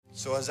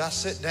So as I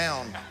sit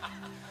down,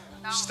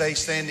 stay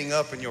standing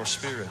up in your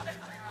spirit.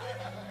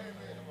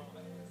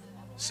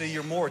 See,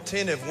 you're more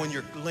attentive when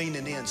you're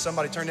leaning in.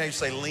 Somebody turn to you and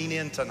say, lean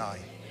in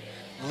tonight.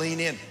 Lean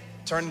in.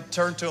 Turn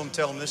to them,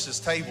 tell them this is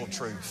table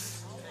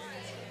truth.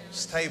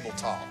 It's table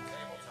talk.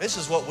 This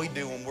is what we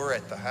do when we're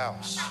at the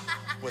house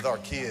with our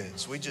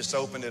kids. We just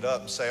open it up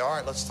and say, all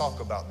right, let's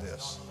talk about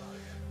this.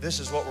 This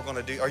is what we're going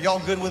to do. Are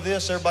y'all good with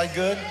this? Everybody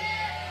good?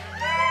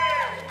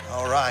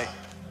 All right.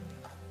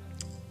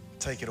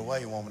 Take it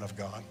away, woman of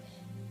God.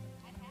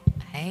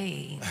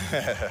 Hey.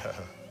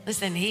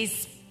 Listen,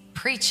 he's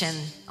preaching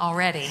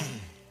already.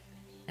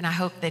 And I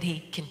hope that he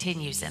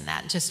continues in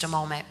that in just a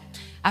moment.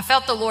 I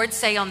felt the Lord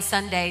say on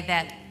Sunday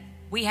that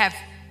we have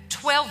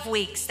 12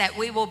 weeks that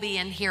we will be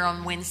in here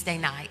on Wednesday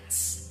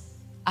nights.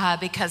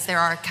 Because there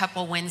are a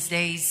couple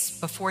Wednesdays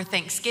before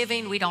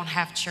Thanksgiving, we don't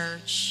have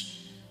church.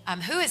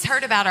 Who has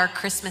heard about our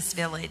Christmas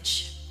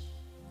village?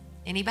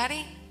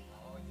 Anybody?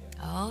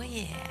 Oh,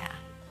 yeah.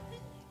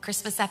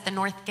 Christmas at the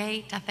North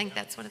Gate, I think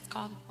that's what it's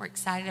called. We're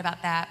excited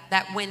about that.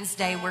 That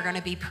Wednesday, we're going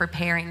to be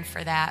preparing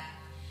for that.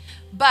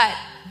 But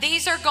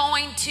these are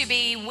going to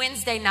be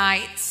Wednesday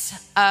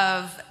nights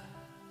of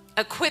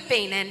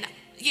equipping. And,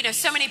 you know,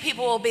 so many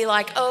people will be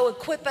like, oh,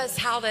 equip us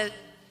how to,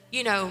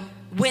 you know,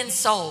 win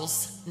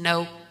souls.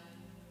 No.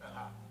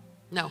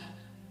 No.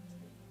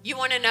 You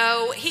want to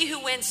know, he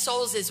who wins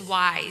souls is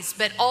wise.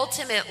 But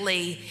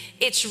ultimately,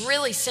 it's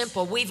really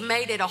simple. We've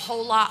made it a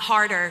whole lot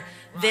harder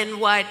than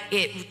what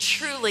it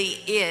truly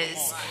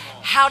is.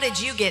 How did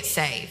you get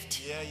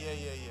saved? Yeah.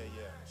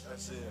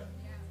 That's it.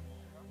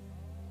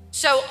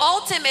 So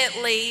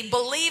ultimately,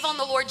 believe on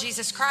the Lord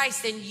Jesus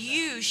Christ and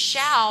you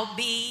shall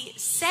be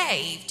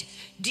saved.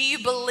 Do you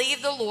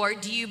believe the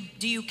Lord? Do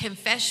you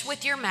confess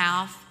with your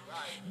mouth?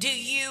 Do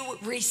you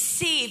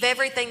receive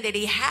everything that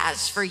he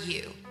has for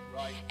you?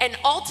 And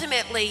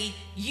ultimately,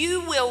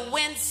 you will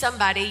win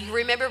somebody.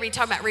 Remember, we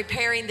talked about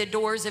repairing the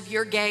doors of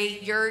your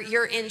gate,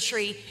 your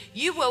entry.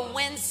 You will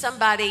win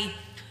somebody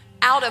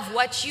out of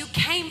what you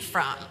came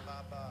from.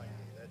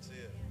 That's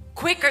it.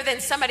 Quicker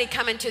than somebody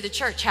coming to the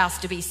church house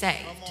to be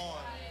saved. Come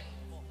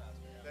on.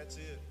 That's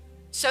it.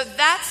 So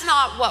that's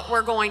not what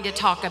we're going to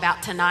talk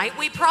about tonight.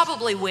 We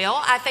probably will.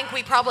 I think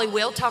we probably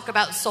will talk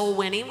about soul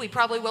winning. We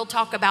probably will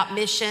talk about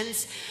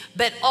missions.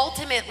 But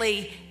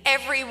ultimately,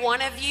 every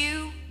one of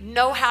you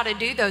know how to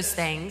do those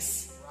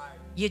things.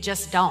 You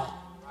just don't.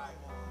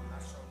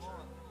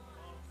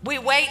 We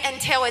wait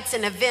until it's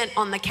an event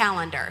on the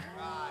calendar.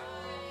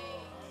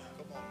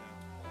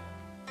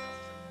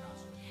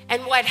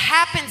 And what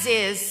happens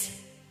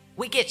is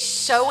we get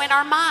so in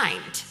our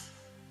mind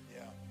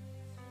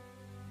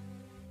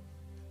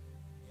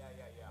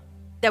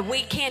that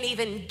we can't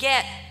even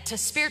get to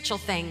spiritual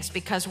things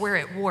because we're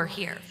at war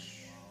here.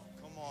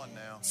 Come on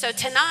now. So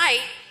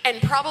tonight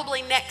and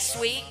probably next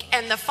week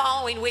and the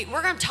following week,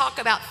 we're going to talk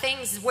about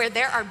things where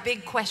there are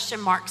big question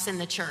marks in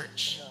the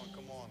church.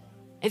 Come on.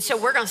 And so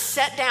we're going to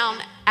sit down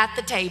at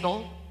the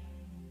table.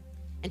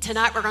 And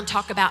tonight we're going to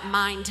talk about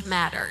mind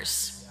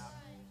matters.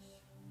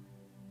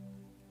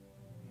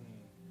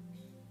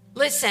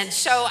 Listen,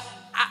 so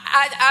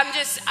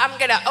I'm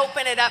going to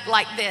open it up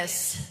like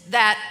this,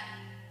 that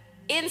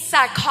in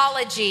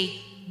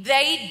psychology,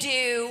 they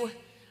do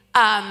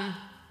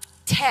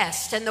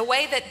tests, and the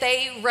way that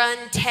they run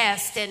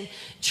tests and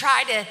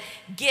try to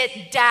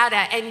get data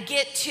and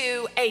get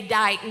to a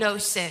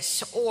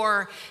diagnosis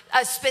or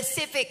a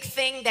specific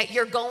thing that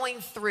you're going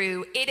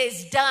through, it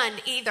is done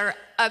either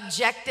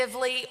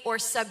objectively or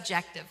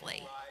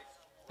subjectively.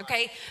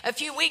 Okay, a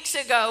few weeks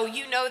ago,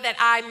 you know that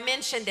I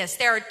mentioned this.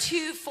 There are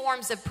two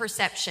forms of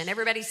perception.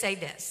 Everybody say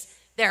this.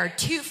 There are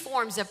two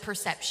forms of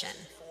perception.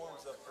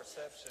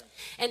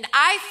 And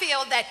I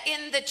feel that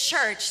in the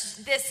church,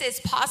 this is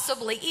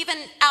possibly even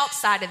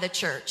outside of the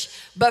church,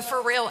 but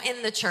for real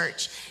in the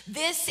church,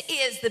 this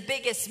is the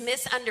biggest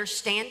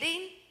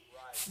misunderstanding.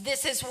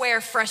 This is where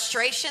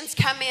frustrations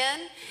come in.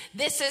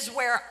 This is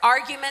where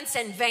arguments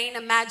and vain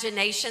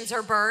imaginations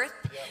are birthed.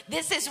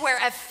 This is where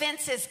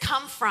offenses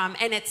come from,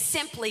 and it's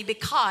simply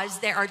because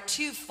there are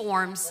two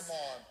forms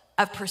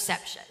of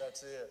perception.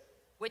 That's it.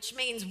 Which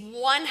means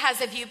one has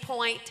a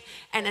viewpoint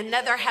and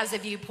another has a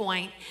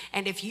viewpoint.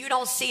 And if you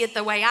don't see it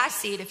the way I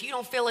see it, if you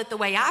don't feel it the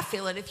way I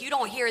feel it, if you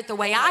don't hear it the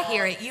way I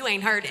hear it, you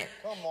ain't heard it.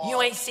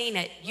 You ain't seen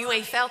it. You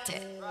ain't felt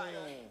it.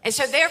 And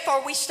so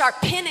therefore we start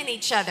pinning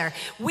each other.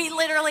 We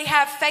literally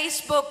have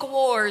Facebook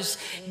wars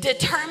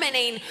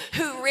determining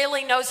who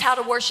really knows how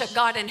to worship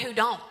God and who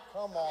don't.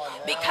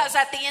 Because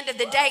at the end of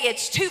the day,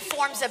 it's two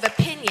forms of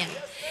opinion.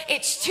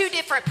 It's two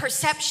different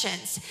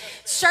perceptions.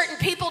 Certain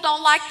people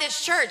don't like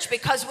this church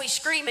because we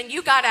scream and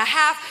you got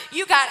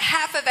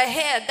half of a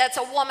head that's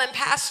a woman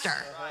pastor.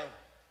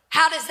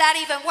 How does that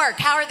even work?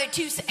 How are there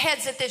two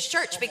heads at this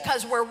church?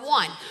 Because we're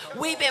one.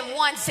 We've been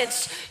one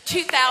since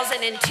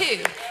 2002.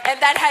 And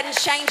that hadn't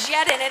changed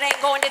yet, and it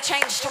ain't going to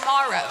change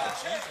tomorrow.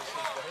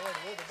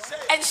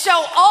 And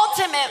so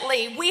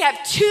ultimately, we have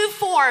two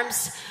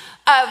forms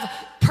of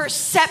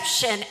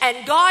perception,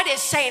 and God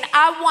is saying,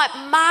 I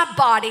want my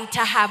body to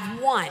have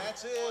one.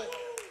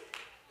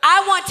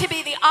 I want to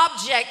be the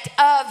object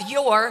of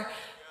your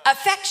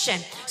affection.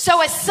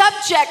 So a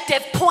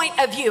subjective point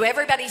of view,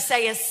 everybody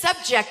say a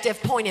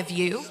subjective point of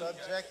view,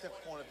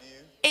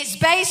 is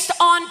based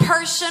on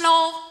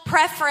personal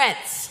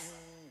preference.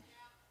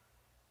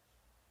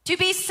 To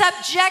be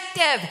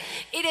subjective,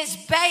 it is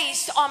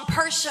based on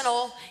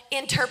personal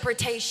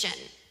interpretation.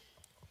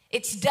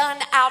 It's done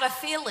out of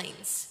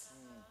feelings.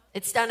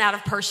 It's done out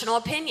of personal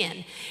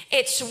opinion.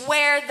 It's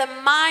where the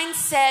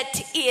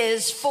mindset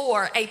is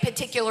for a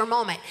particular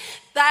moment.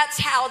 That's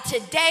how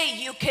today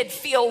you could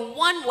feel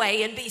one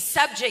way and be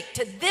subject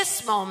to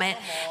this moment,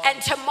 and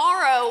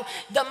tomorrow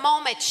the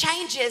moment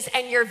changes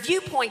and your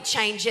viewpoint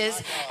changes,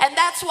 and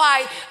that's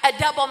why a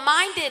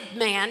double-minded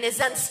man is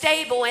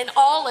unstable in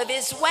all of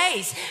his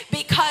ways,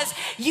 because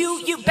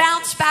you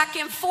bounce back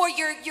and forth.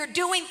 You're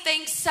doing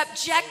things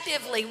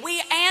subjectively.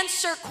 We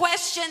answer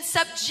questions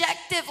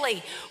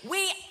subjectively.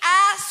 We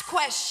ask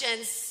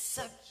questions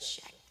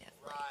subjectively.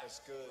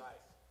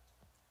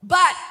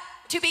 But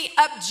to be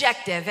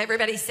objective,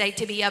 everybody say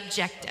to be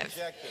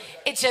objective.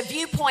 It's a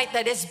viewpoint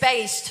that is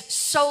based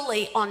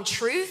solely on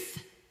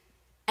truth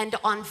and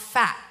on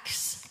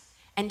facts,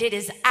 and it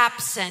is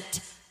absent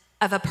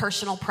of a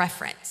personal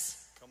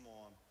preference. Come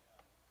on.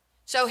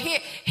 So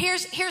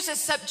here's a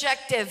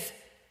subjective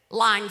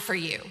line for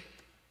you.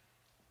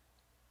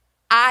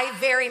 I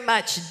very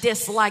much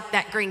dislike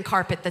that green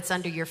carpet that's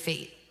under your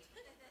feet.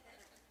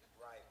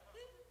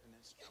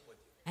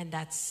 And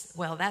that's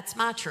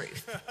my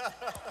truth.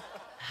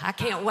 I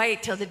can't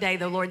wait till the day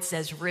the Lord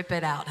says, rip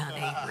it out,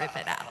 honey, rip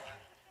it out.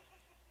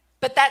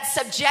 But that's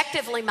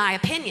subjectively my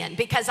opinion,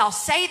 because I'll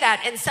say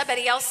that and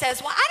somebody else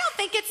says, well, I don't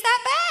think it's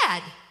that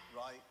bad.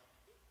 Right.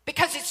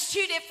 Because it's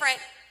two different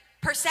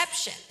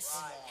perceptions.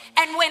 Right.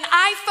 And when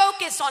I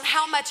focus on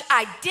how much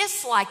I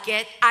dislike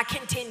it, I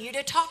continue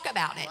to talk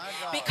about it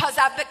because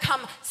I've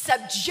become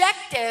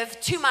subjective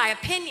to my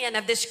opinion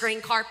of this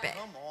green carpet.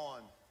 Come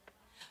on.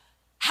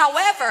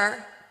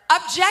 However,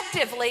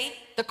 objectively,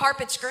 the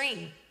carpet's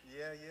green.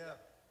 Yeah.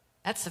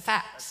 That's the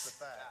facts.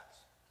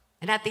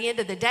 And at the end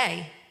of the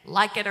day,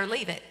 like it or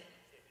leave it,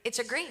 it's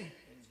a green.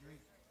 Mm-hmm.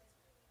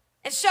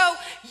 And so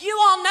you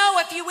all know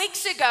a few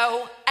weeks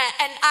ago,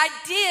 and I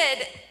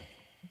did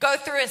go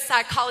through a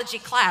psychology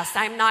class.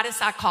 I'm not a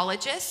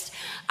psychologist.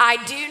 I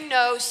do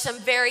know some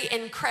very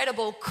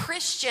incredible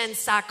Christian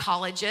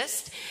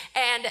psychologists,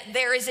 and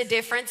there is a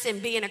difference in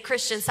being a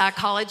Christian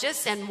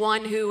psychologist and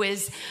one who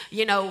is,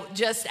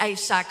 just a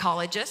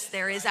psychologist.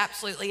 There is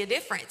absolutely a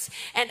difference.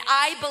 And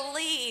I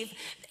believe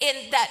in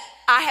that.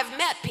 I have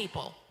met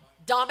people.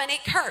 Dominic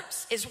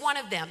Herbst is one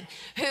of them,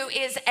 who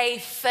is a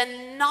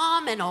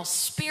phenomenal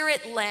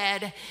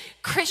spirit-led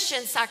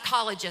Christian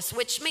psychologist,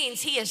 which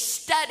means he has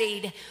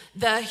studied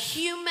the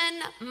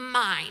human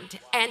mind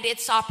and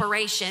its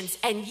operations,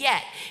 and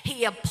yet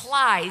he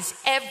applies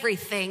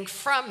everything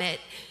from it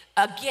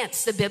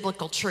against the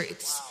biblical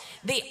truths.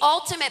 The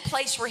ultimate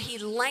place where he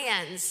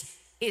lands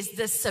is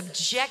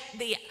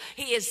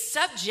he is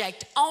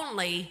subject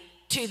only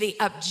to the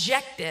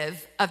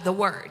objective of the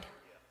word.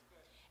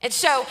 And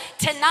so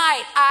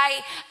tonight,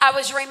 I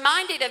was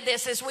reminded of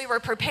this as we were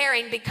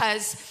preparing,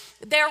 because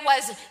there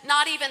was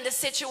not even the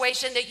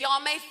situation that y'all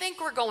may think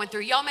we're going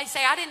through. Y'all may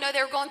say, I didn't know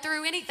they were going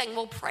through anything.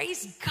 Well,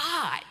 praise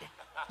God.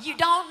 You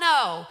don't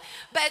know.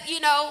 But,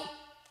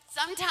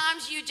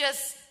 sometimes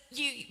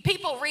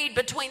people read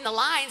between the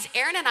lines.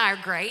 Aaron and I are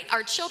great.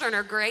 Our children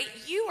are great.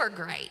 You are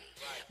great.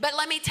 But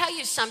let me tell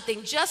you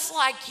something. Just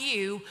like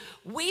you,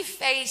 we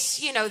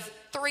face,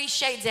 3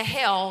 shades of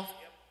hell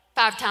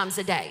 5 times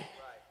a day.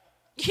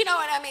 You know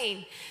what I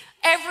mean?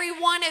 Every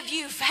one of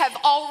you have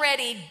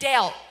already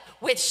dealt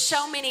with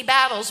so many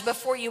battles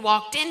before you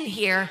walked in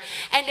here.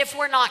 And if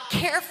we're not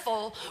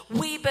careful,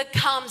 we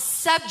become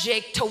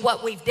subject to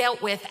what we've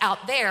dealt with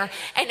out there.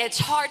 And it's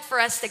hard for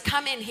us to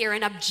come in here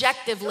and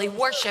objectively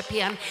worship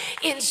him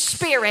in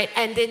spirit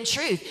and in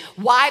truth.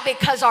 Why?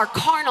 Because our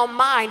carnal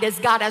mind has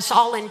got us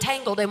all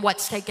entangled in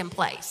what's taken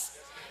place.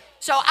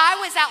 So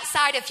I was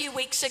outside a few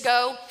weeks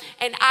ago,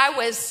 and I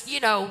was,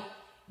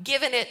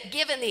 given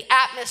the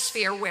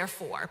atmosphere,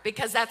 wherefore,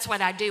 because that's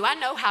what I do. I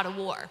know how to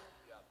war.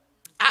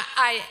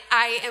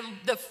 I am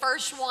the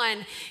first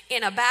one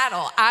in a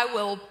battle. I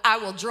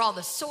will draw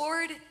the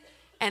sword,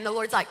 and the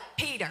Lord's like,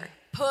 Peter,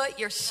 put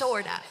your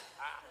sword up.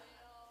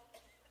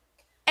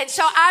 And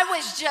so I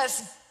was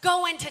just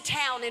going to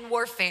town in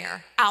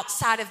warfare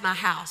outside of my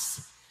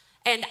house.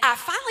 And I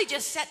finally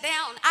just sat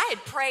down. I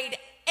had prayed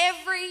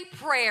every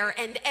prayer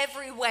and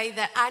every way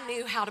that I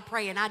knew how to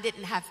pray, and I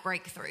didn't have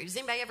breakthroughs.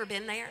 Anybody ever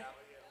been there?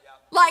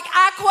 Like,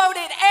 I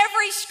quoted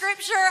every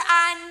scripture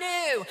I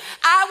knew.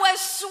 I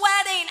was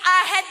sweating.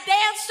 I had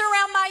danced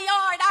around my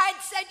yard. I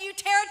had said, you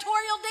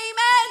territorial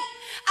demon.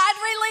 I'd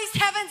released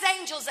heaven's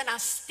angels, and I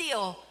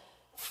still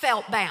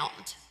felt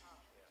bound.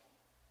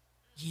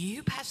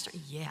 You, Pastor?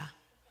 Yeah.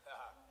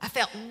 I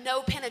felt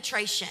no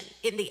penetration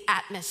in the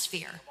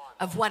atmosphere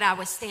of what I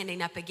was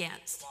standing up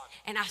against.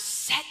 And I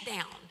sat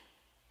down,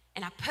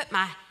 and I put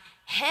my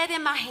head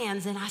in my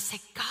hands, and I said,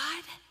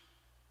 God,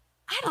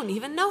 I don't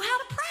even know how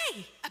to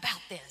pray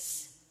about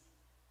this.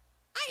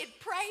 I I had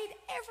prayed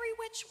every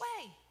which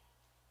way.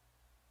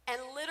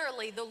 And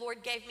literally, the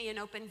Lord gave me an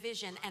open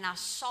vision, and I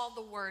saw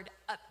the word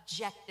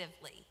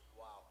objectively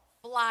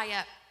fly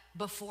up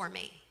before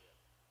me.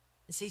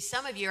 And see,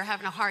 some of you are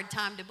having a hard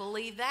time to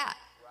believe that.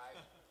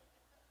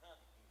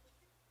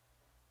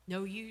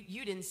 No,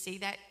 you didn't see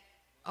that.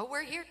 Oh,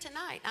 we're here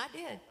tonight. I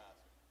did.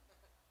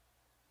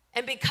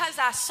 And because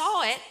I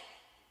saw it,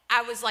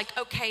 I was like,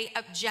 okay,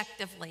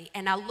 objectively.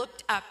 And I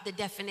looked up the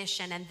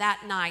definition. And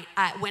that night,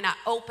 when I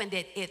opened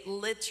it, it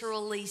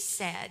literally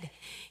said,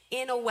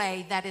 in a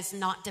way that is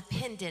not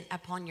dependent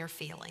upon your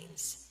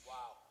feelings. Wow.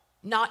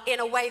 Not in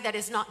a way that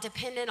is not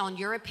dependent on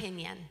your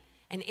opinion.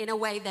 And in a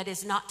way that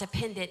is not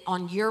dependent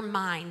on your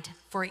mind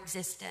for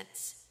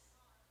existence.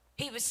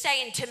 He was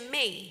saying to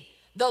me,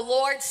 the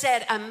Lord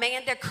said,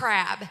 Amanda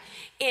Crabb,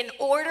 in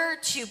order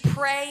to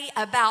pray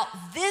about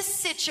this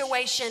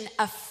situation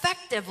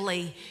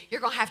effectively,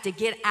 you're going to have to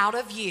get out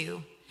of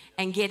you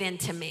and get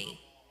into me.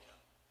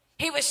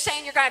 He was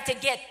saying you're going to have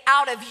to get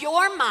out of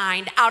your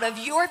mind, out of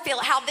your feel,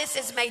 how this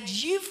has made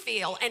you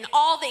feel, and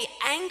all the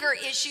anger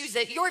issues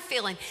that you're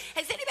feeling.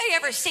 Has anybody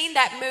ever seen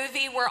that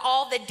movie where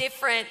all the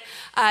different,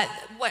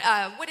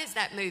 what is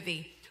that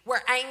movie?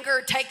 Where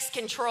anger takes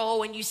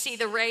control and you see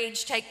the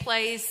rage take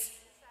place?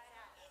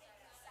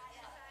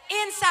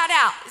 Inside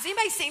Out. Has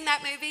anybody seen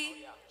that movie?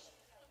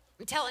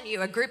 I'm telling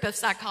you, a group of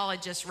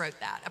psychologists wrote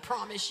that. I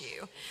promise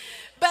you.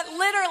 But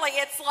literally,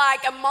 it's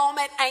like a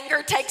moment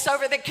anger takes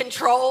over the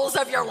controls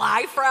of your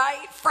life,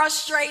 right?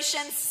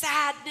 Frustration,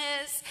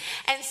 sadness.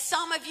 And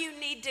some of you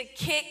need to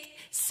kick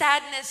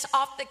sadness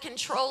off the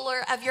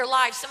controller of your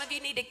life. Some of you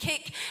need to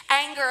kick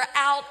anger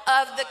out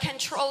of the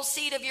control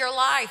seat of your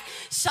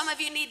life. Some of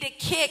you need to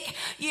kick,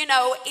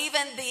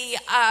 even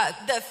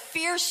the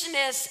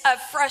fierceness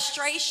of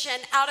frustration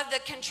out of the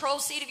control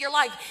seat of your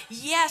life.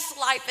 Yes,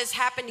 life has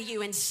happened to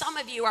you, and some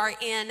of you are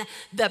in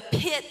the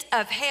pit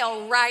of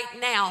hell right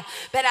now.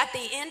 But at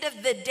the end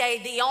of the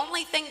day, the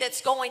only thing that's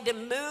going to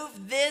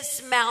move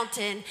this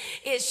mountain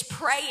is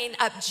praying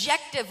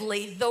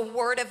objectively the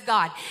Word of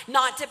God,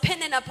 not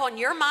dependent upon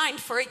your mind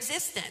for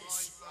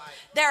existence.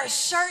 There are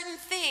certain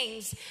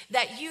things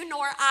that you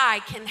nor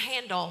I can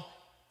handle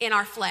in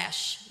our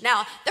flesh.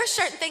 Now, there's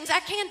certain things I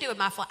can do in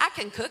my flesh. I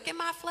can cook in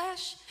my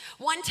flesh.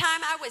 One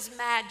time I was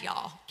mad,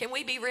 y'all. Can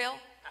we be real?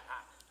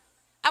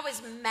 I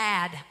was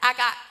mad. I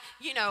got,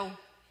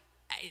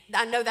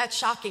 I know that's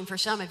shocking for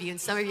some of you,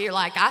 and some of you are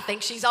like, I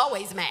think she's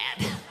always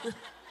mad.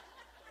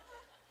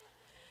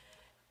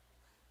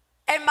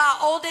 And my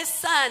oldest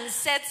son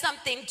said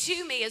something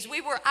to me as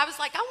I was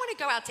like, I want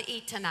to go out to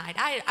eat tonight.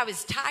 I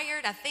was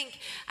tired. I think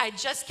I had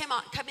just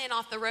come in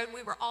off the road, and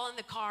we were all in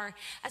the car.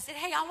 I said,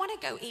 hey, I want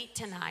to go eat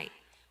tonight.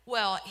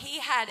 Well, he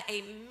had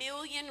a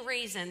million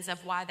reasons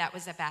of why that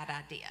was a bad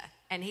idea.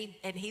 And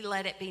he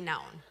let it be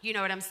known. You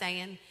know what I'm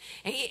saying?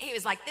 And he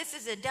was like, this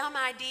is a dumb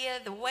idea.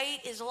 The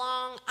wait is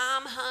long.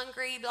 I'm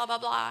hungry, blah, blah,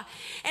 blah.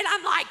 And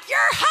I'm like,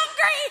 you're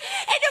hungry?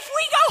 And if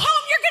we go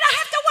home, you're going to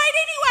have to wait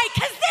anyway,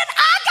 because then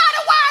I got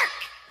to work.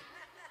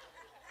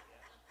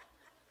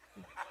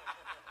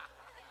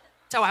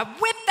 So I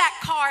whip that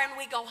car and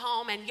we go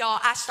home, and y'all,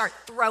 I start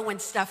throwing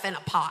stuff in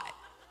a pot.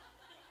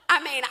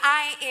 I mean,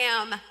 I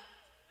am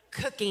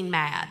cooking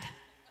mad.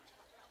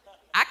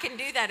 I can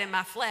do that in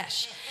my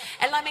flesh.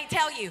 And let me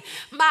tell you,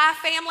 my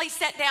family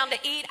sat down to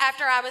eat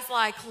after I was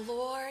like,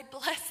 Lord,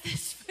 bless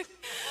this food.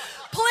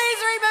 Please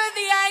remove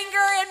the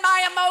anger and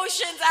my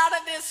emotions out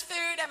of this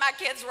food. And my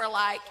kids were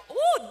like,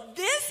 ooh,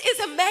 this is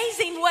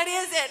amazing. What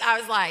is it? I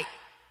was like,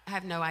 I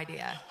have no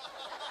idea.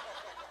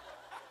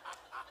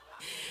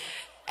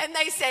 And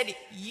they said,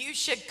 you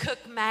should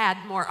cook mad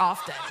more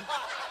often.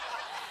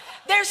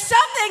 There's some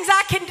things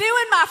I can do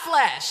in my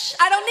flesh.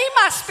 I don't need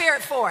my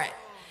spirit for it.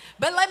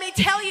 But let me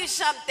tell you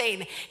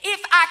something.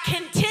 If I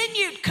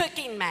continued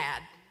cooking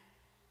mad,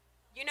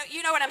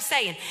 you know what I'm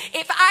saying?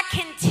 If I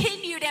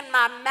continued in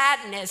my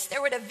madness, there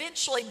would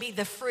eventually be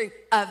the fruit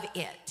of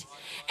it.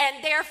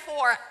 And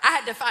therefore, I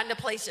had to find a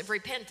place of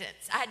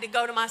repentance. I had to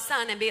go to my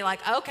son and be like,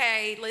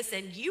 okay,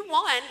 listen, you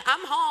won.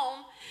 I'm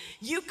home.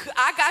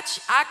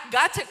 I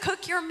got to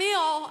cook your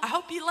meal. I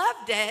hope you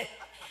loved it.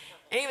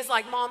 And he was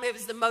like, Mom, it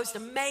was the most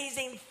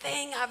amazing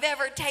thing I've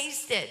ever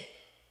tasted.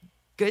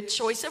 Good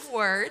choice of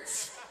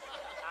words.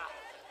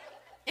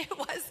 It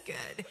was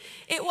good.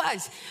 It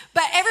was.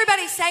 But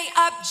everybody say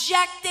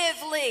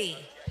objectively.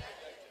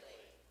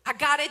 I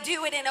got to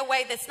do it in a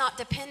way that's not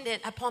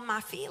dependent upon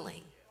my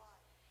feeling.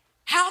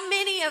 How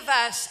many of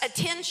us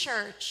attend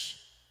church,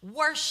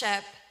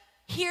 worship,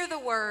 hear the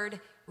word,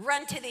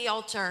 run to the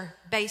altar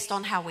based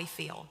on how we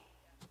feel?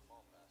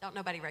 Don't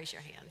nobody raise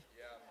your hand.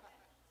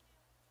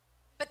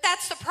 But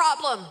that's the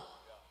problem.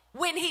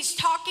 when he's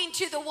talking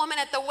to the woman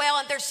at the well,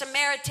 and they're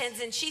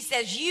Samaritans, and she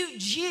says, you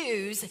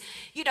Jews,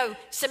 you know,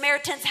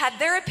 Samaritans had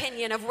their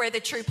opinion of where the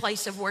true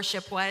place of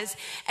worship was,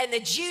 and the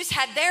Jews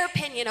had their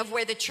opinion of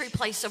where the true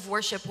place of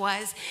worship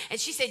was.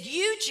 And she said,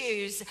 you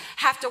Jews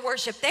have to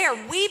worship there.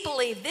 We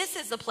believe this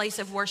is the place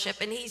of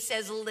worship. And he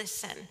says,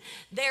 listen,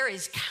 there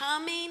is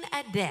coming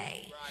a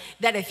day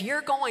that if you're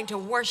going to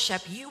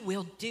worship, you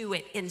will do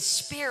it in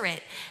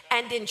spirit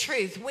and in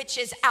truth, which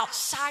is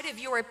outside of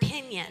your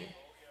opinion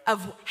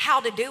of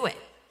how to do it.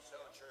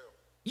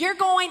 You're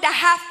going to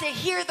have to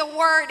hear the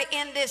word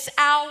in this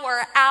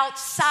hour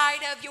outside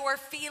of your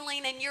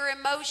feeling and your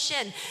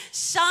emotion.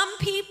 Some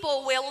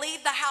people will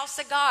leave the house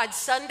of God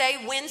Sunday,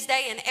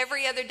 Wednesday, and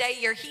every other day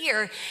you're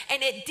here,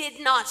 and it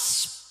did not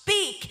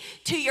speak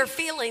to your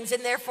feelings,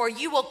 and therefore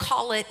you will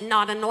call it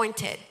not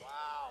anointed.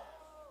 Wow.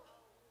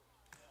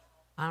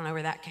 I don't know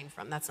where that came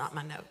from. That's not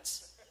my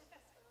notes.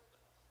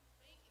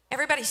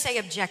 Everybody say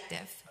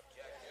objective.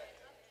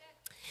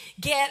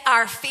 Get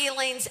our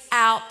feelings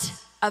out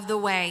of the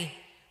way,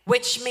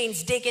 which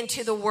means dig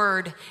into the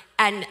word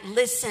and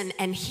listen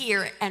and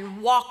hear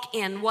and walk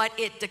in what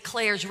it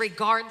declares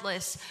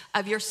regardless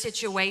of your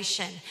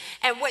situation.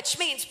 And which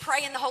means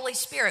pray in the Holy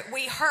Spirit.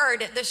 We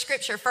heard the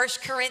scripture, 1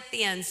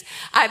 Corinthians,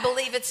 I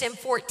believe it's in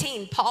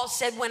 14. Paul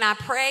said, when I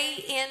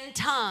pray in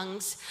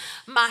tongues,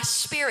 my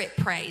spirit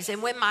prays.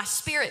 And when my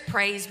spirit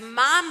prays,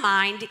 my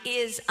mind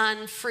is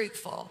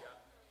unfruitful.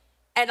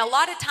 And a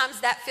lot of times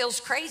that feels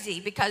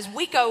crazy because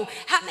we go,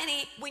 how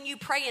many, when you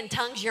pray in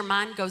tongues, your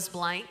mind goes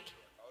blank?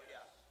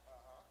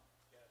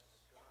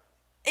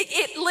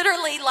 It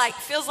literally like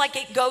feels like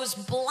it goes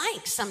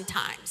blank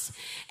sometimes.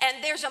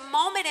 And there's a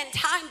moment in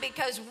time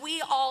because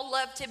we all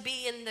love to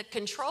be in the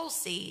control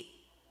seat,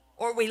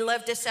 or we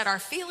love to set our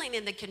feeling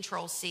in the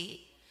control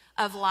seat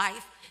of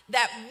life,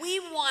 that we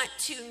want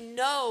to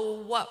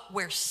know what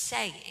we're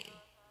saying.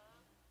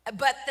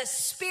 But the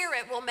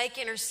Spirit will make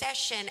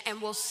intercession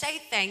and will say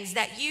things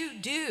that you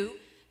do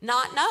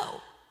not know.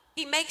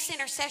 He makes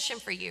intercession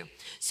for you.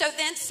 So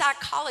then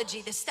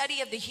psychology, the study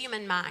of the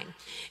human mind.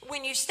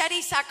 When you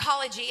study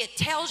psychology, it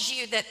tells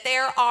you that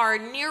there are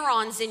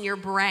neurons in your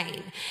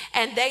brain,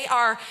 and they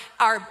are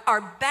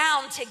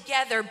bound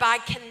together by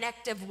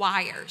connective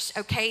wires,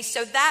 okay?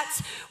 So that's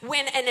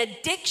when an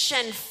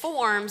addiction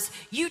forms,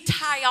 you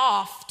tie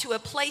off to a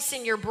place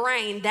in your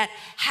brain that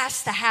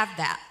has to have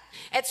that.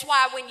 It's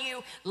why when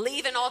you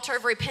leave an altar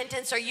of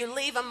repentance or you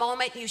leave a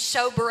moment, you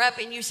sober up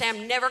and you say,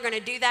 I'm never going to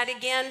do that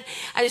again.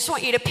 I just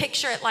want you to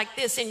picture it like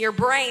this. In your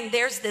brain,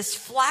 there's this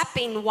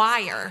flapping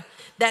wire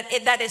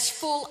that is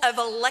full of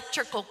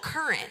electrical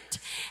current.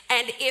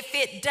 And if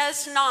it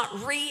does not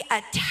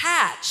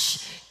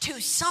reattach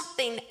to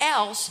something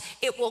else,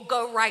 it will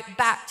go right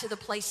back to the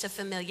place of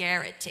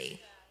familiarity.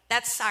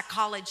 That's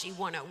psychology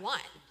 101.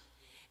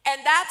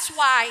 And that's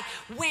why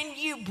when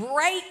you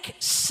break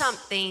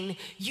something,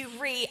 you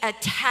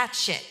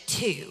reattach it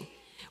to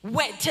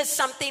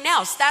something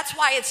else. That's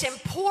why it's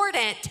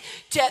important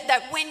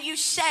that when you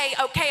say,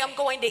 okay, I'm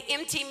going to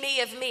empty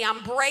me of me,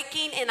 I'm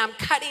breaking and I'm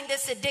cutting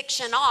this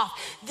addiction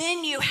off,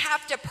 then you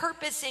have to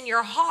purpose in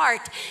your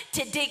heart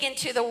to dig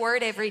into the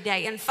word every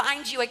day and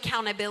find you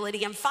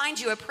accountability and find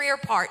you a prayer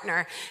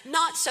partner,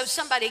 not so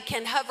somebody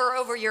can hover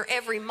over your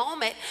every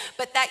moment,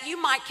 but that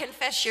you might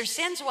confess your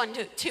sins one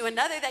to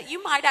another, that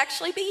you might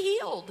actually be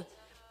healed.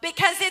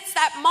 Because it's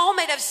that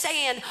moment of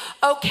saying,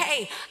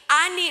 okay,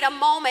 I need a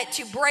moment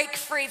to break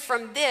free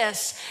from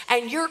this,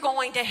 and you're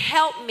going to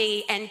help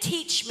me and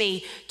teach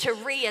me to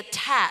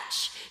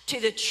reattach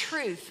to the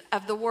truth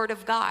of the Word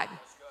of God.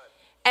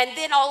 And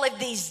then all of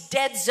these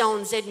dead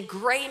zones and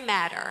gray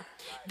matter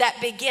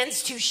that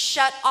begins to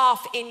shut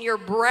off in your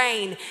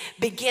brain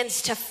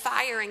begins to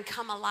fire and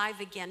come alive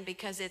again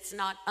because it's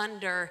not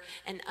under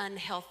an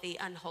unhealthy,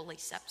 unholy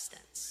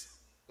substance.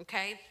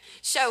 Okay,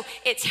 so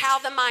it's how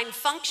the mind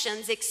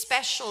functions,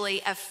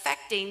 especially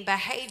affecting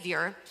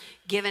behavior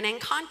given in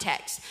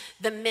context.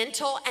 The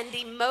mental and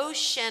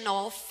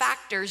emotional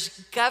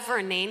factors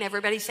governing,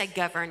 everybody say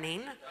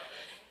governing,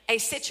 a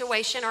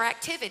situation or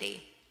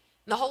activity.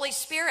 The Holy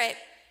Spirit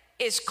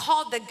is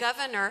called the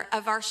governor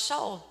of our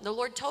soul. The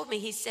Lord told me,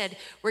 he said,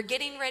 we're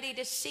getting ready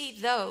to see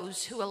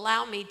those who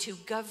allow me to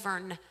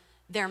govern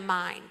their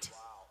mind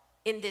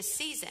in this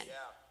season.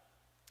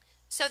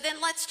 So then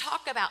let's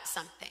talk about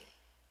something.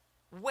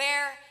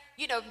 Where,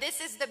 you know, this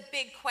is the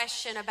big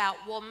question about,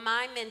 well,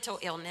 my mental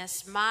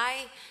illness,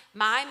 my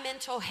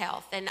mental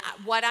health, and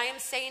what I am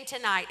saying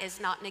tonight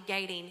is not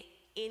negating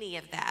any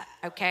of that,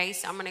 okay?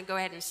 So I'm going to go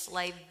ahead and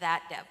slay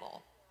that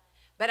devil.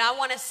 But I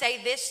want to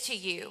say this to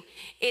you,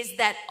 is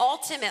that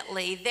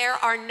ultimately there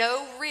are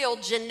no real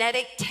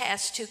genetic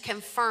tests to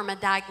confirm a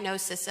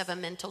diagnosis of a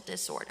mental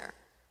disorder.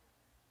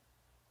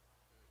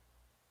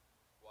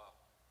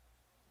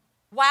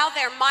 While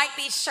there might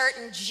be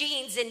certain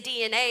genes and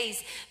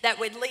DNAs that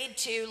would lead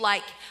to,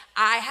 like,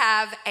 I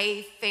have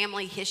a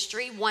family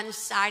history, one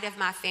side of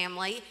my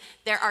family,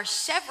 there are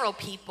several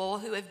people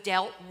who have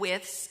dealt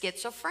with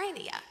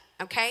schizophrenia,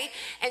 okay?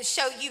 And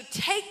so you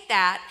take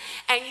that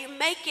and you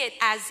make it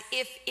as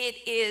if it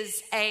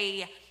is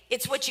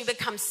It's what you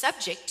become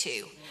subject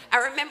to. I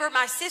remember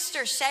my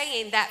sister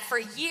saying that for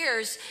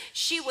years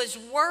she was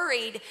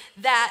worried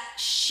that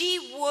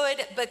she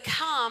would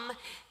become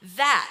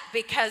that,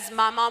 because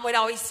my mom would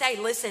always say,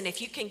 listen,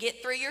 if you can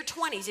get through your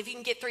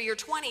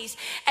 20s,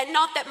 and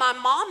not that my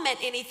mom meant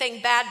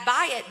anything bad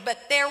by it, but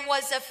there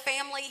was a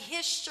family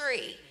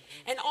history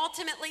and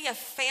ultimately a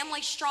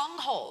family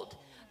stronghold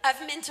of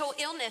mental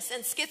illness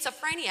and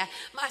schizophrenia.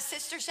 My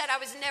sister said, I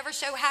was never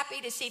so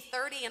happy to see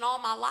 30 in all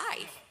my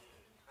life.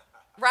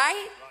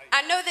 Right?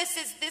 I know this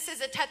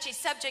is a touchy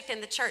subject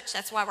in the church.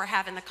 That's why we're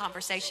having the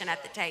conversation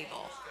at the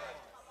table.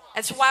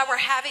 That's why we're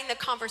having the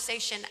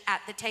conversation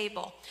at the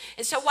table.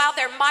 And so while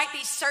there might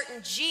be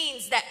certain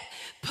genes that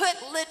put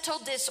little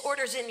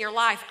disorders in your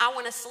life, I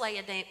want to slay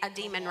a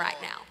demon right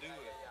now.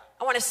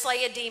 I want to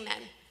slay a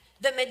demon.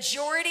 The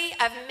majority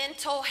of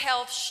mental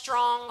health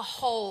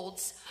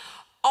strongholds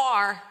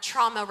are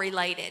trauma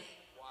related.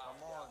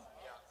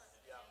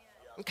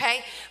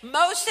 Okay?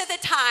 Most of the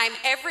time,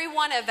 every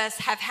one of us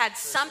have had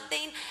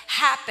something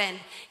happen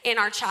in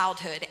our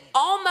childhood.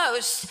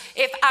 Almost,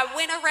 if I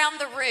went around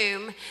the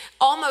room,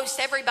 almost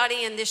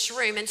everybody in this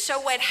room. And so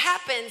what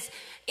happens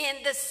in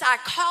the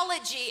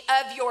psychology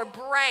of your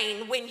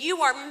brain when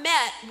you are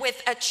met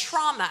with a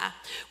trauma,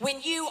 when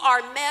you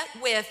are met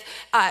with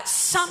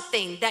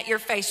something that you're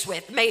faced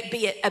with, may it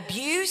be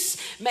abuse,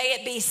 may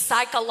it be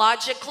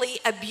psychologically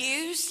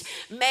abused,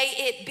 may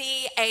it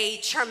be a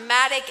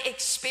traumatic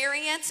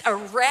experience, a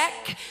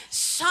wreck,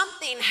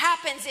 something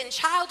happens in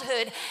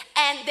childhood,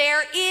 and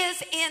there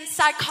is in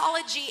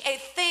psychology a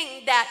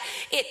thing that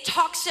it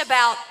talks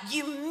about.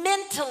 You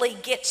mentally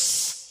get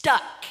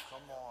stuck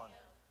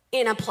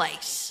in a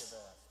place.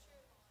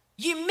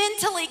 You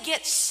mentally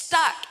get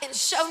stuck. And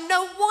so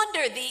no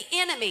wonder the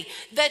enemy,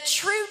 the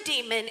true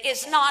demon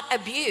is not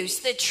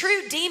abuse. The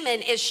true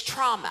demon is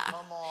trauma.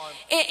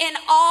 In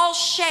all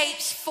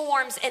shapes,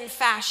 forms, and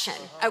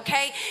fashion,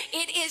 okay?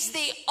 It is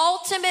the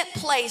ultimate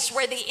place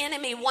where the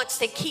enemy wants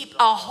to keep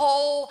a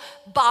whole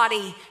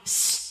body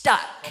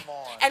stuck.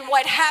 And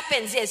what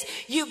happens is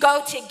you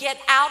go to get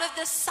out of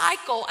the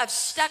cycle of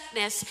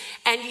stuckness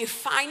and you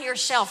find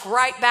yourself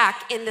right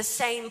back in the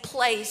same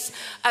place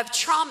of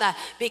trauma,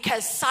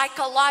 because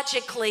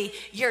psychologically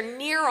your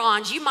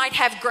neurons, you might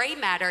have gray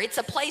matter. It's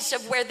a place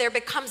of where there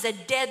becomes a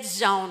dead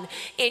zone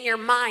in your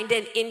mind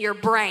and in your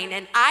brain.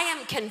 And I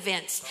am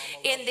convinced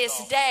in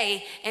this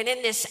day and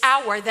in this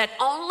hour that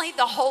only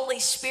the Holy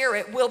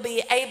Spirit will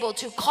be able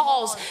to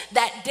cause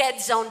that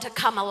dead zone to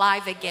come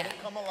alive again.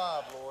 Come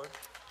alive, Lord.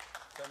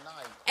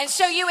 Tonight. And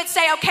so you would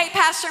say, okay,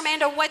 Pastor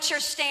Amanda, what's your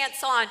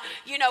stance on,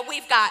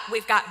 we've got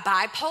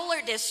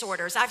bipolar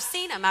disorders. I've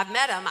seen them. I've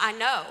met them. I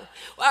know.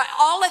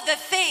 All of the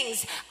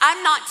things.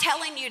 I'm not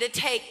telling you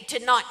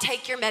to not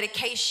take your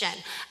medication.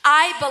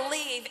 I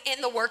believe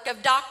in the work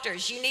of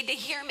doctors. You need to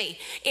hear me.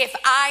 If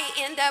I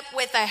end up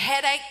with a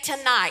headache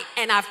tonight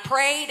and I've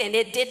prayed and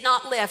it did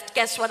not lift,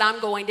 guess what I'm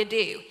going to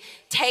do?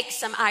 Take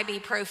some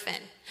ibuprofen.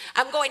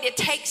 I'm going to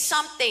take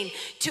something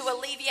to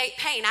alleviate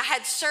pain. I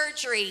had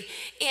surgery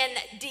in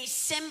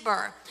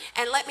December,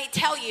 and let me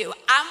tell you,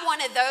 I'm one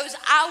of those,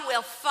 I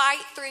will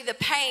fight through the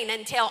pain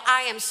until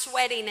I am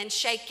sweating and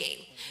shaking,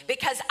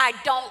 because I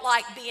don't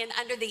like being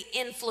under the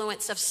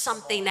influence of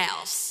something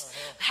else.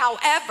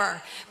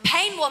 However,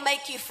 pain will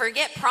make you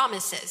forget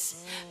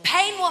promises.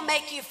 Pain will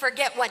make you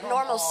forget what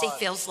normalcy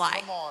feels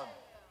like.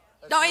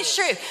 No, it's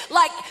true.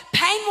 Like,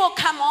 pain will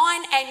come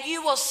on and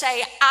you will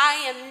say, I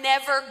am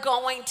never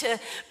going to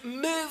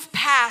move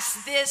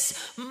past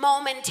this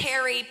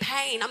momentary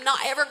pain. I'm not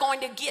ever going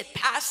to get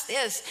past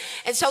this.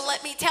 And so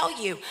let me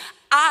tell you,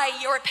 I,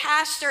 your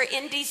pastor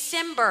in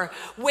December,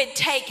 would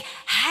take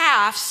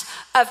halves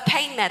of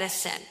pain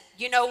medicine.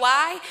 You know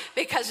why?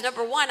 Because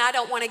number one, I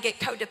don't want to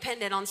get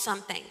codependent on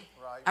something.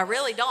 I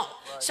really don't.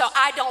 So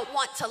I don't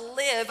want to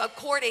live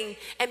according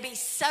and be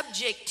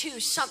subject to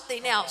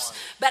something else.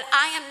 But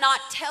I am not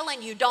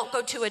telling you don't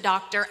go to a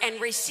doctor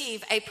and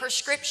receive a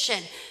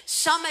prescription.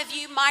 Some of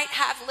you might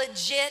have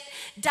legit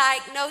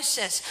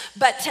diagnosis.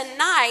 But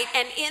tonight,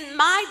 and in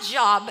my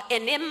job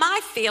and in my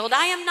field,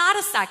 I am not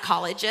a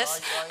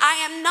psychologist. I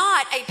am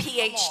not a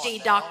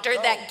PhD doctor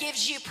that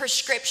gives you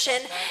prescription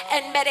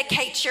and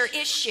medicates your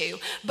issue.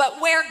 But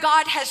where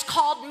God has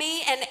called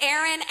me and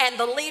Aaron and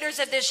the leaders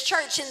of this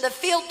church in the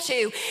field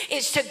to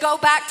is to go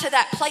back to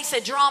that place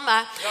of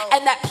drama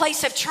and that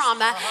place of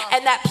trauma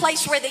and that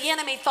place where the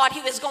enemy thought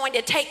he was going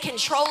to take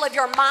control of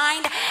your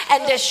mind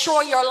and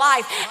destroy your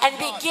life, and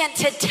begin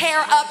to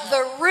tear up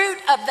the root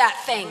of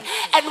that thing.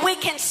 And we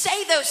can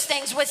say those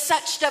things with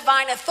such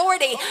divine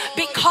authority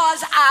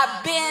because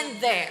I've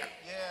been there.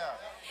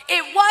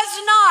 It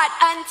was not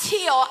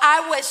until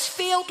I was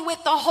filled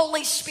with the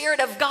Holy Spirit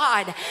of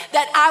God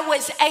that I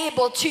was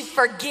able to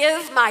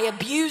forgive my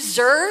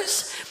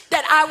abusers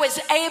that I was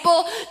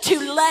able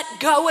to let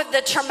go of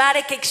the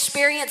traumatic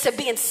experience of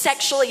being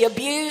sexually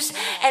abused,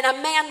 and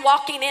a man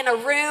walking in a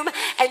room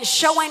and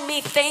showing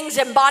me things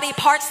and body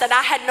parts that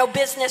I had no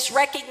business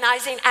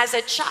recognizing as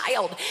a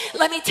child.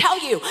 Let me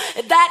tell you,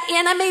 that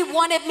enemy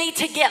wanted me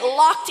to get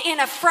locked in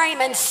a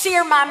frame and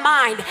sear my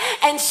mind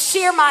and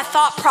sear my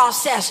thought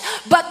process.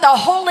 But the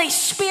Holy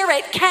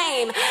Spirit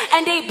came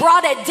and he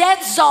brought a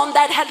dead zone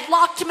that had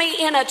locked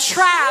me in a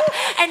trap,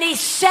 and he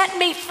set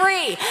me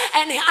free.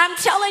 And I'm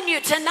telling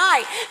you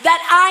tonight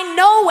that I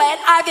know it,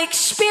 I've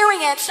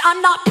experienced.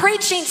 I'm not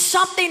preaching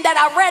something that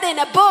I read in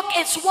a book,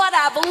 it's what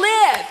I've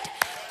lived.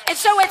 And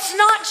so it's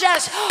not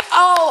just,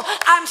 oh,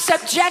 I'm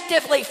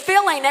subjectively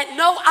feeling it.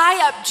 No,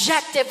 I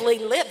objectively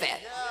live it.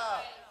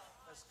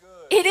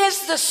 It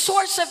is the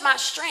source of my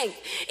strength.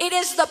 It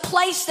is the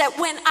place that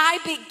when I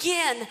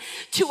begin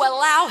to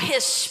allow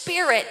his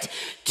Spirit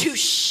to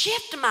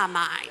shift my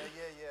mind,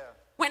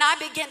 when I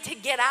begin to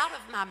get out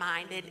of my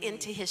mind and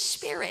into his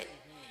Spirit,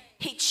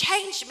 he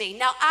changed me.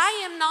 Now,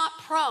 I am not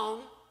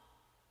prone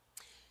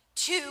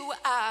to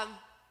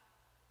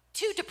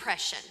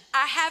depression.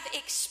 I have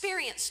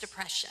experienced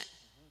depression.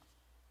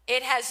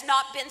 It has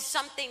not been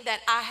something that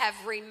I have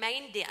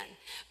remained in.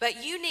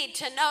 But you need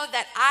to know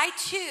that I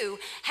too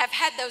have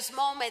had those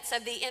moments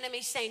of the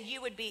enemy saying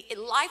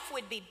life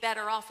would be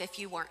better off if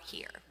you weren't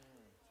here.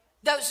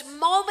 Those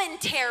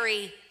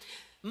momentary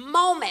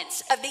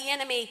moments of the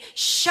enemy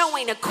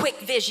showing a quick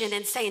vision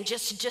and saying,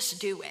 just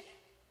do it.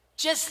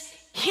 Just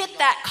hit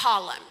that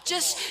column.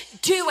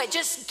 Just do it.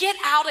 Just get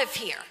out of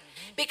here,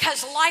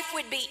 because life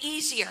would be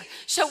easier.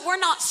 So we're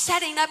not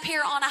setting up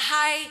here on a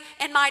high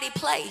and mighty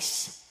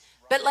place.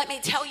 But let me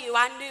tell you,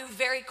 I knew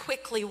very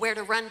quickly where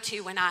to run to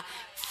when I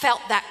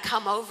felt that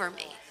come over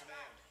me.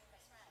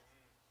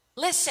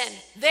 Listen,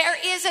 there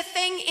is a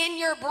thing in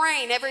your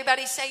brain.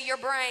 Everybody say your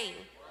brain,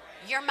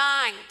 your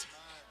mind.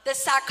 The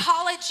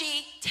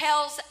psychology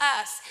tells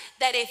us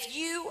that if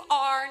you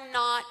are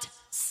not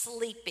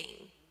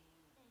sleeping,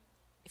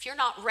 if you're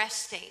not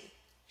resting,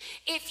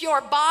 if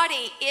your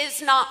body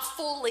is not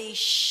fully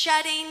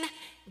shutting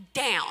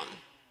down,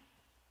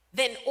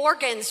 then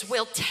organs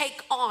will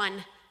take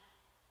on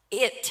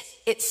it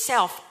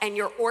itself, and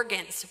your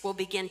organs will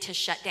begin to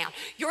shut down.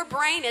 Your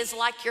brain is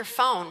like your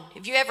phone.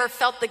 Have you ever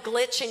felt the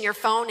glitch in your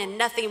phone and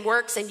nothing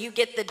works, and you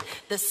get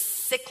the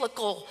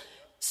cyclical,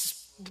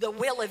 the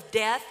wheel of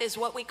death is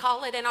what we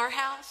call it in our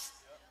house?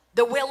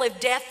 The wheel of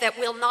death that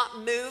will not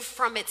move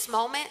from its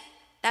moment.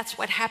 That's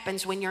what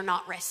happens when you're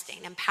not resting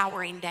and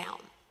powering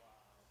down.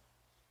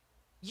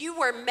 You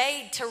were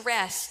made to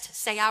rest.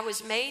 Say, I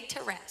was made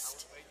to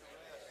rest.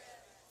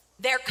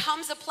 There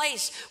comes a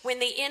place when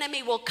the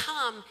enemy will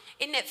come.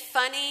 Isn't it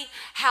funny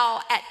how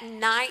at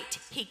night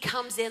he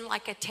comes in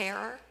like a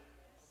terror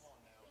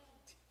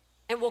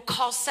and will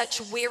cause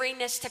such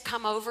weariness to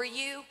come over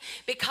you?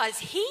 Because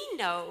he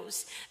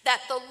knows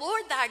that the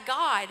Lord thy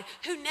God,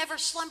 who never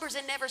slumbers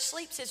and never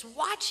sleeps, is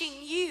watching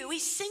you.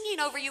 He's singing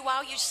over you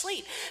while you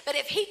sleep. But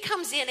if he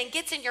comes in and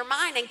gets in your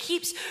mind and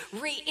keeps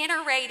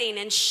reiterating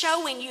and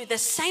showing you the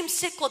same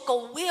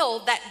cyclical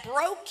will that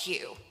broke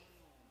you,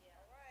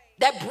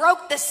 that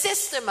broke the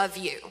system of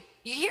you.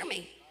 You hear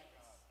me?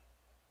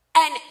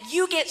 And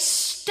you get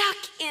stuck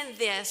in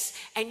this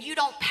and you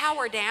don't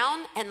power down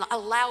and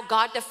allow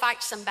God to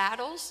fight some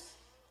battles,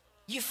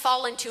 you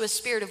fall into a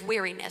spirit of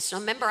weariness.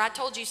 Remember, I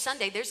told you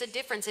Sunday, there's a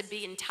difference in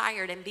being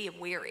tired and being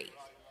weary.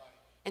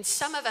 And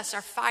some of us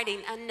are fighting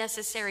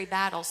unnecessary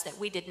battles that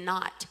we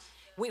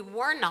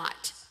were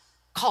not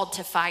called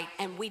to fight,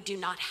 and we do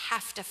not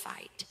have to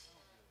fight.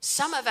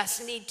 Some of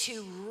us need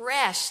to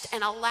rest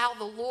and allow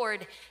the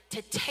Lord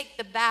to take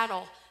the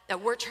battle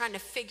that we're trying to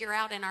figure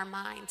out in our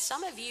mind.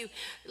 Some of you,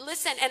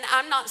 listen, and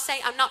I'm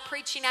not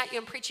preaching at you,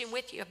 I'm preaching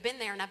with you. I've been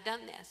there and I've done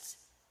this.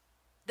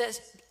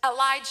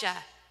 Elijah,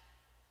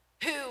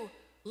 who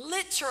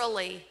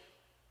literally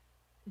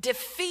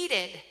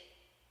defeated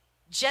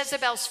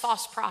Jezebel's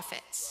false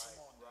prophets.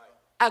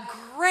 A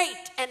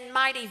great and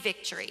mighty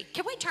victory.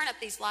 Can we turn up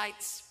these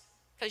lights?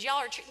 Because y'all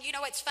are, you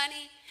know what's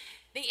funny?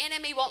 The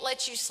enemy won't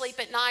let you sleep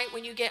at night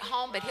when you get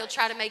home, but he'll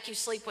try to make you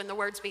sleep when the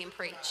word's being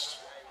preached.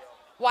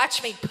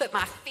 Watch me put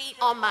my feet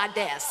on my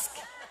desk.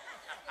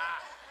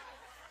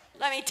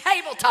 Let me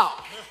table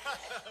talk.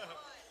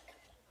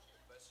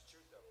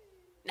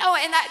 No,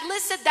 and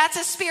listen, that's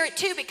a spirit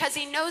too, because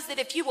he knows that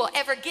if you will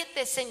ever get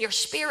this in your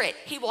spirit,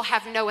 he will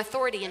have no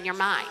authority in your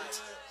mind.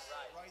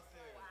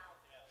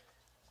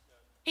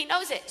 He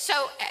knows it. So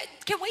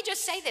can we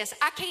just say this?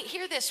 I can't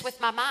hear this with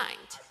my mind.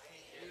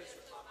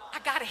 I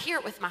got to hear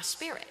it with my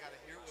spirit.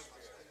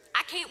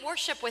 I can't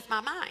worship with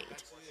my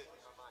mind.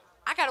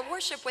 I got to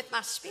worship with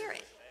my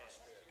spirit.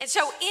 And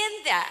so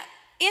in that,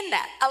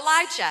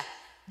 Elijah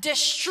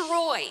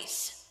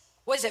destroys,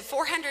 was it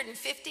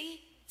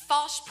 450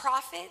 false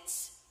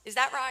prophets? Is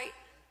that right?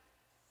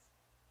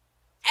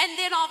 And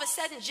then all of a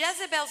sudden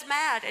Jezebel's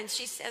mad and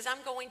she says,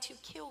 I'm going to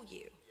kill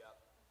you.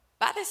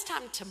 By this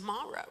time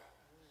tomorrow,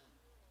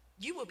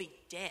 you will be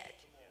dead.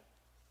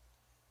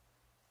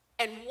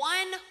 And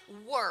one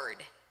word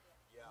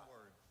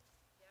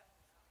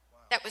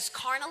that was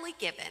carnally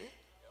given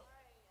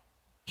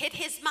hit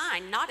his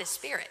mind, not his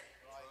spirit.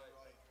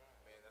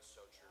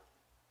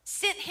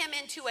 Sent him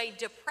into a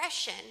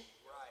depression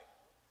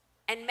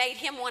and made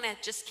him want to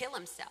just kill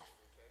himself.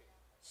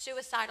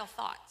 Suicidal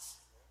thoughts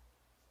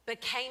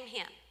became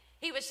him.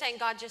 He was saying,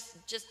 God,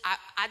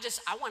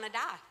 I want to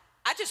die.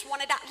 I just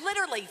want to die.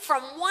 Literally,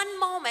 from one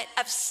moment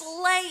of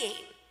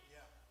slaying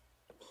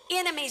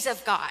enemies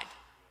of God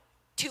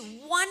to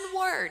one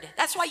word.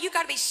 That's why you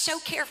got to be so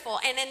careful.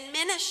 And in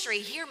ministry,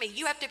 hear me,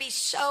 you have to be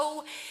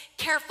so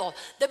careful.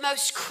 The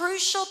most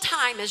crucial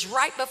time is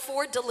right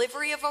before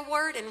delivery of a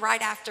word and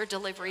right after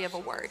delivery of a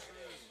word.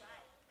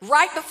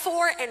 Right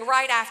before and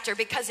right after,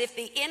 because if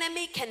the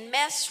enemy can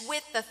mess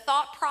with the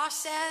thought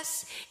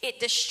process, it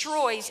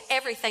destroys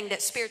everything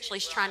that spiritually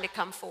is trying to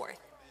come forth.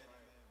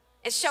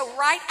 And so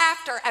right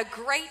after a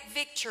great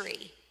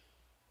victory,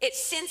 it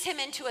sends him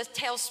into a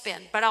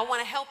tailspin. But I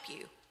want to help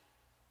you.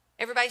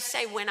 Everybody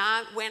say, when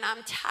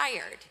I'm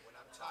tired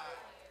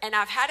and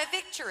I've had a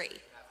victory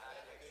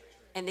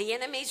and the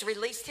enemy's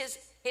released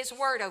his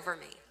word over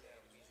me,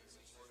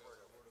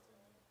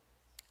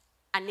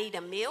 I need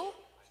a meal,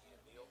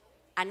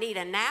 I need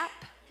a nap,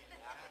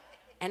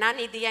 and I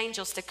need the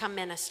angels to come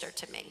minister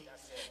to me.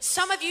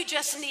 Some of you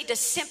just need to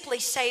simply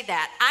say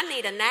that. I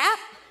need a nap,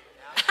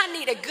 I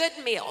need a good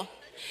meal,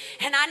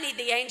 and I need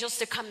the angels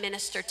to come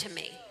minister to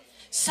me.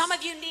 Some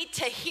of you need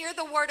to hear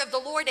the word of the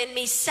Lord in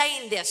me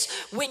saying this.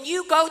 When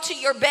you go to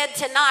your bed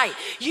tonight,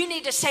 you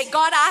need to say,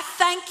 God, I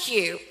thank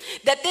you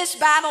that this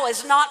battle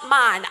is not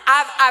mine.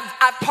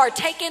 I've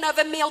partaken of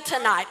a meal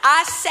tonight.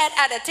 I sat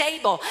at a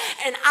table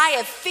and I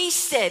have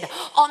feasted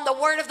on the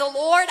word of the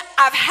Lord.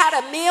 I've had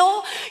a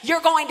meal.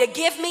 You're going to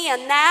give me a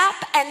nap,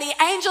 and the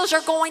angels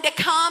are going to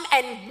come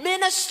and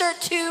minister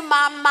to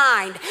my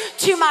mind,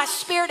 to my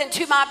spirit, and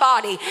to my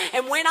body.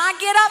 And when I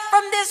get up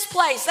from this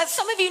place, that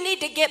some of you need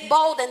to get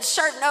bold and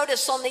serve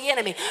notice on the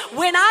enemy.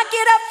 When I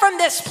get up from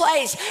this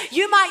place,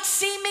 you might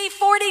see me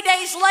 40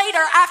 days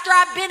later after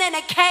I've been in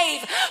a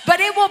cave,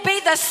 but it will be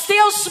the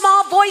still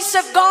small voice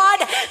of God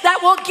that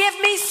will give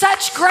me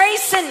such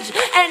grace and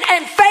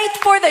faith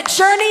for the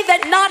journey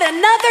that not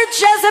another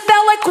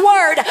Jezebelic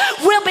word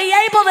will be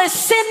able to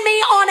send me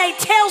on a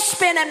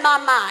tailspin in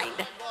my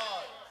mind.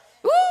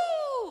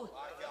 Woo!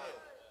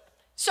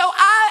 So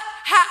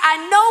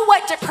I know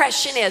what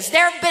depression is.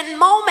 There have been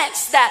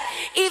moments that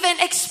even,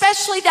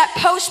 especially that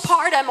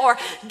postpartum or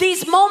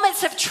these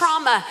moments of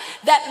trauma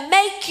that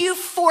make you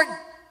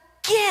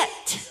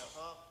forget.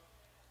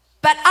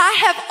 But I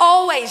have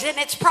always, and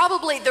it's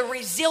probably the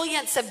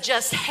resilience of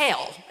just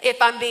hell,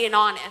 if I'm being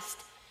honest.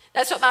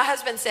 That's what my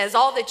husband says.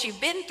 All that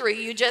you've been through,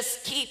 you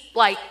just keep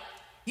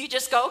you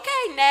just go,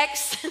 okay,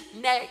 next,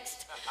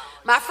 next.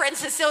 My friend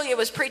Cecilia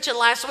was preaching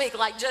last week,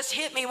 just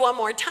hit me one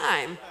more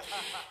time.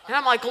 And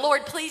I'm like,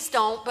 Lord, please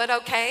don't, but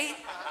okay.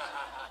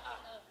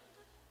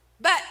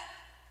 But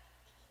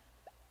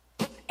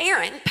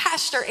Aaron,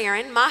 Pastor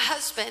Aaron, my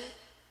husband,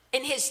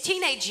 in his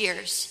teenage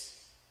years,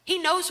 he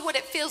knows what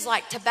it feels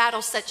like to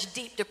battle such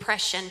deep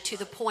depression to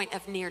the point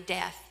of near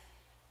death.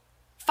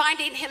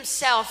 Finding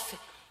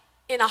himself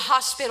in a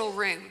hospital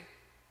room.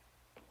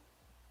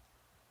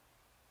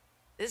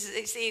 This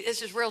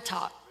is real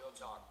talk.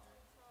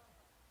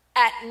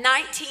 At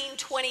 19,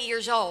 20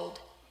 years old,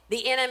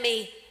 the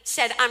enemy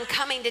said, I'm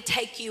coming to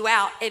take you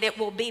out, and it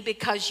will be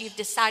because you've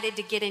decided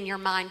to get in your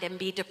mind and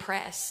be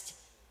depressed.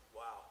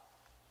 Wow.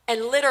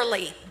 And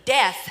literally,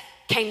 death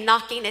came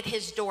knocking at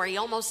his door. He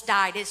almost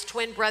died. His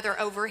twin brother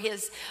over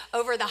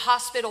the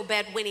hospital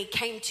bed when he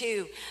came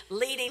to,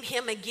 leading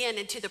him again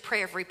into the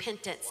prayer of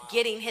repentance,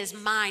 getting his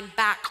mind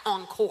back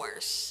on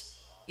course.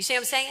 You see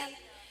what I'm saying?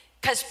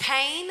 Because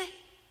pain,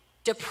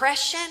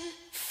 depression,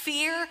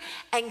 fear,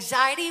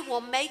 anxiety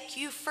will make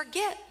you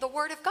forget the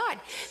word of God.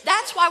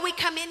 That's why we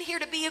come in here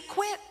to be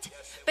equipped.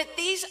 But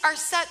these are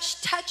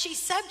such touchy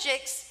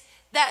subjects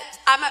that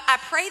I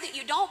pray that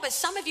you don't, but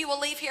some of you will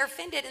leave here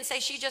offended and say,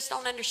 she just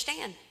don't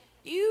understand.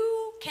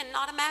 You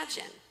cannot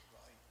imagine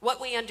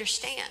what we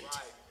understand.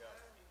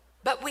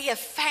 But we have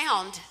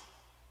found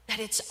that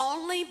it's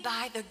only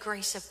by the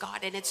grace of God,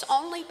 and it's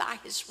only by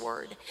his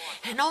word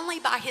and only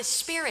by his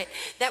spirit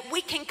that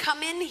we can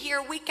come in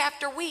here week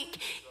after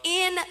week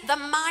in the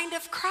mind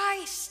of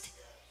Christ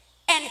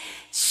and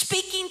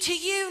speaking to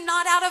you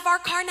not out of our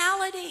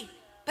carnality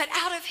but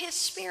out of his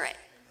spirit.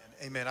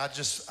 Amen.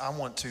 I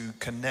want to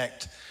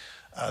connect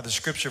the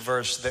scripture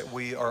verse that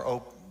we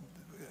are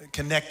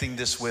connecting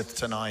this with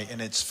tonight,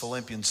 and it's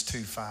Philippians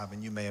 2:5,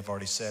 and you may have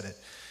already said it.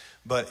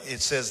 But it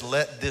says,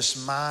 let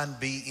this mind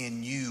be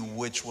in you,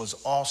 which was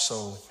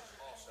also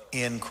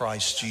in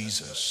Christ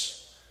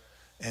Jesus.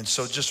 And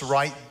so just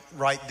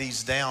write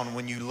these down.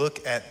 When you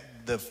look at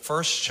the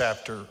first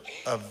chapter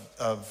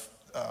of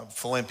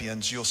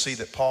Philippians, you'll see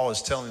that Paul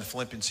is telling the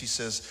Philippians,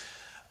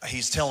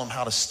 he's telling them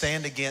how to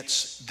stand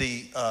against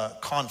the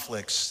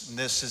conflicts. And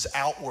this is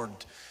outward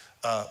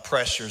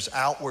pressures,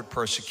 outward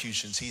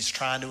persecutions. He's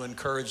trying to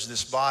encourage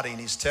this body, and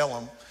he's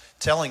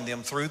telling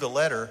them through the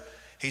letter,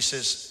 he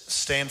says,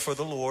 stand for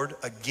the Lord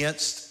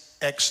against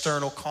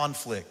external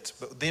conflict.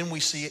 But then we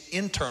see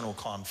internal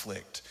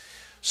conflict.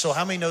 So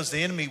how many knows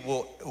the enemy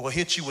will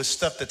hit you with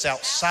stuff that's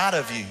outside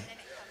of you?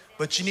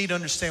 But you need to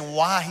understand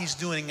why he's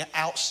doing it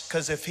out.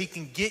 Because if he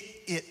can get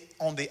it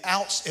on the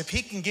outs, if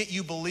he can get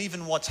you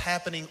believing what's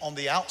happening on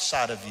the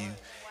outside of you,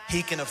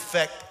 he can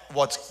affect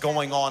what's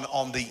going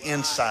on the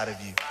inside of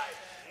you.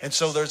 And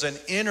so there's an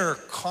inner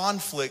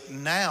conflict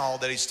now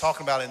that he's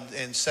talking about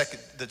in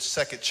the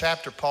second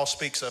chapter. Paul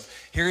speaks of,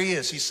 here he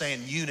is, he's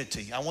saying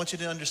unity. I want you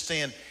to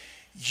understand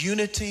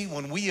unity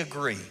when we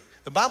agree.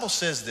 The Bible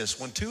says this,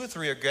 when 2 or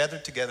 3 are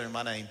gathered together in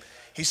my name,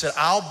 he said,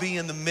 I'll be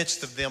in the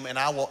midst of them and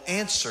I will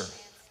answer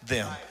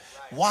them.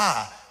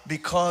 Why?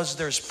 Because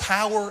there's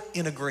power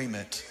in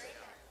agreement.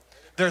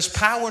 There's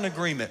power in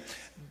agreement.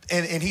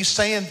 And he's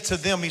saying to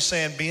them, he's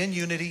saying, be in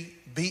unity.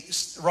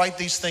 Write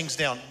these things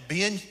down.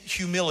 Be in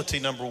humility,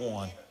 number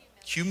 1.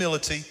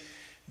 Humility.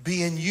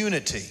 Be in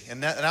unity.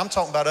 And I'm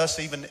talking about us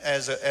even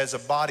as a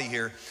body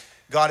here.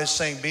 God is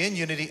saying, be in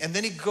unity. And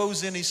then he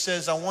goes in, he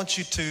says, I want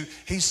you to,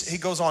 he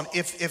goes on,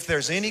 if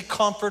there's any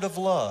comfort of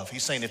love.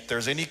 He's saying, if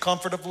there's any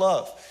comfort of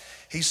love.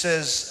 He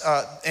says,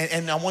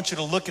 and I want you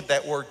to look at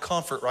that word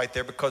comfort right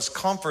there, because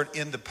comfort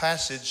in the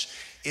passage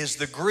is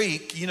the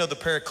Greek, the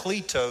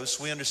Parakletos.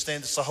 We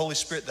understand it's the Holy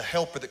Spirit, the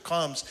helper that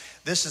comes.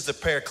 This is the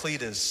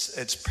Parakletos.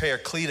 It's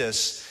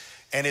Parakletos.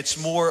 And it's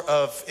more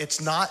of, it's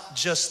not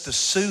just the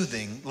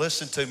soothing.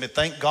 Listen to me.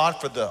 Thank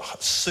God for the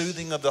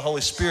soothing of the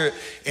Holy Spirit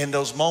in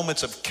those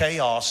moments of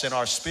chaos in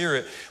our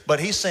spirit. But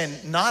he's saying,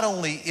 not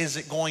only is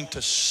it going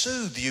to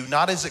soothe you, and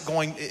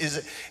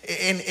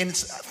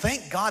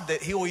thank God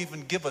that he'll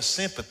even give us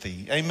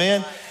sympathy.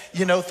 Amen.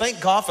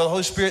 Thank God for the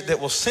Holy Spirit that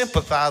will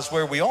sympathize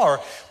where we are.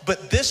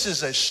 But this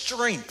is a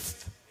strength,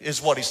 is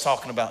what he's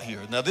talking about here.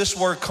 Now, this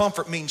word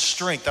comfort means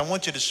strength. I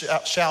want you to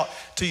shout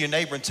to your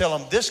neighbor and tell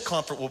them, this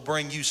comfort will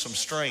bring you some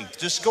strength.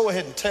 Just go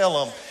ahead and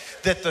tell them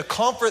that the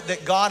comfort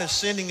that God is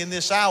sending in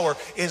this hour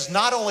is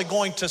not only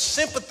going to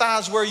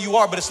sympathize where you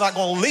are, but it's not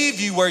going to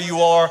leave you where you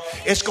are.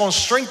 It's going to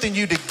strengthen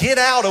you to get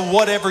out of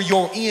whatever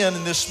you're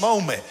in this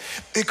moment.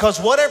 Because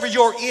whatever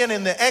you're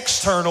in the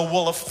external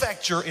will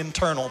affect your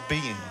internal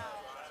being.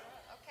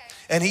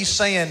 And he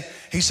said,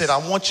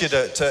 I want you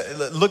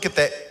to look at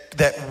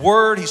that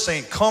word. He's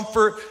saying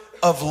comfort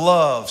of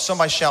love.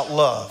 Somebody shout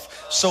love.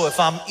 So if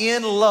I'm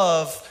in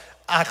love,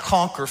 I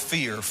conquer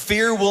fear.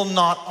 Fear will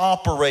not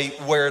operate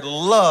where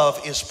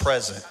love is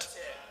present.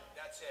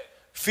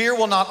 Fear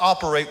will not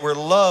operate where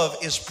love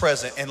is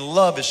present, and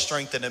love is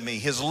strengthening me.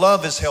 His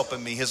love is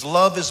helping me. His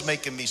love is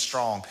making me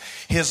strong.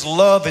 His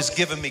love is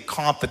giving me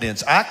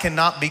confidence. I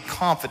cannot be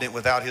confident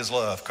without his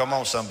love. Come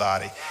on,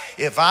 somebody.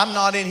 If I'm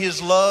not in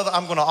his love,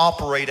 I'm going to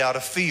operate out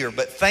of fear.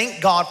 But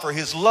thank God for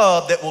his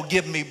love that will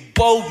give me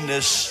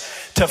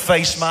boldness to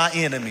face my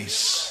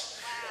enemies.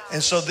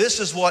 And so this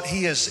is what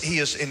he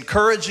is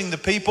encouraging the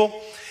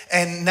people.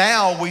 And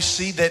now we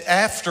see that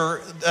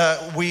after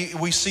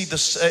we see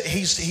this,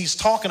 he's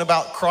talking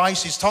about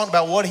Christ. He's talking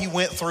about what he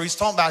went through. He's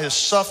talking about his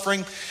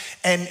suffering.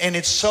 And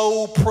it's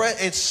so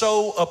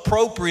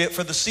appropriate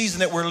for the season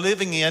that we're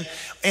living in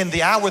and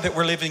the hour that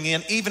we're living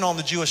in. Even on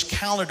the Jewish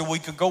calendar, we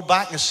could go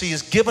back and see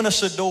he's given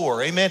us a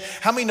door. Amen.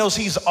 How many knows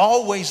he's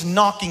always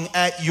knocking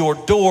at your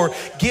door,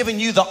 giving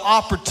you the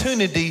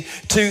opportunity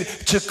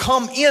to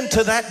come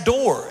into that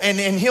door and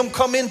him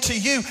come into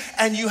you,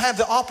 and you have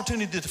the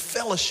opportunity to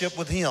fellowship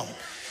with him.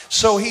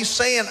 So he's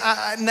saying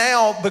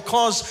now,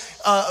 because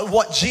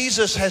what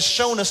Jesus has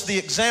shown us, the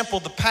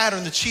example, the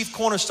pattern, the chief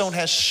cornerstone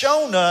has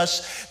shown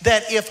us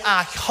that if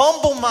I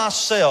humble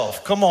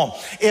myself, come on,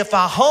 if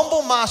I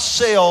humble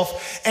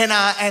myself and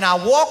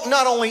I walk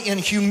not only in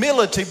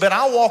humility, but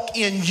I walk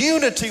in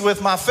unity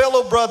with my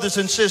fellow brothers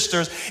and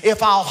sisters,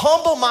 if I'll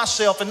humble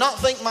myself and not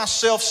think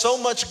myself so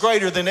much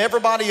greater than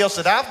everybody else,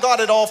 that I've got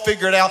it all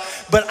figured out,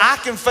 but I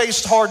can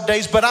face hard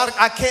days, but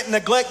I can't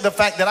neglect the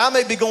fact that I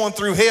may be going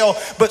through hell,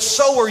 but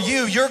so are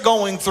you. You're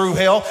going through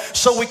hell.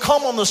 So we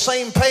come on the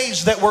same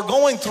page that we're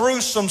going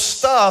through some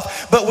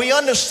stuff, but we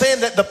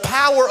understand that the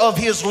power of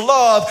his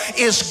love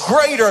is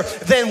greater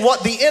than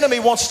what the enemy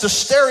wants to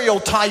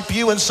stereotype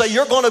you and say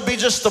you're going to be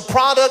just the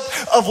product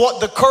of what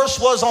the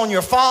curse was on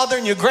your father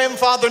and your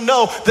grandfather.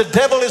 No, the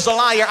devil is a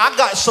liar. I've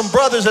got some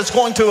brothers that's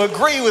going to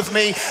agree with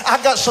me.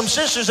 I've got some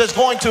sisters that's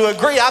going to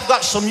agree. I've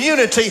got some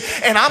unity,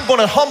 and I'm going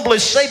to humbly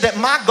say that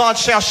my God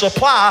shall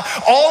supply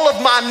all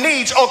of my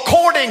needs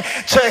according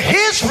to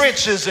his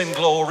riches and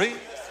glory.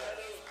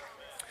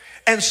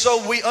 And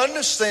so we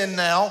understand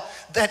now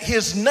that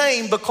his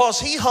name, because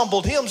he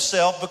humbled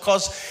himself,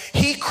 because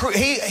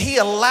he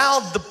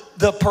allowed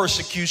the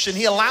persecution,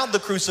 he allowed the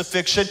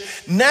crucifixion.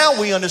 Now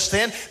we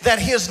understand that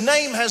his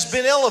name has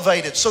been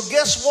elevated. So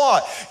guess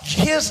what?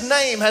 His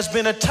name has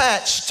been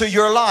attached to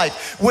your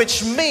life,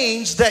 which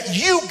means that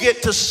you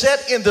get to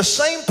sit in the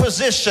same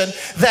position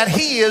that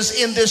he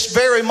is in this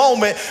very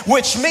moment,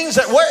 which means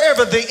that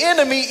wherever the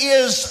enemy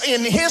is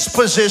in his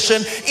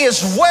position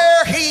is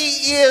where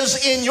he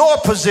is in your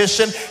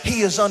position.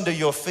 He is under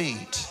your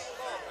feet.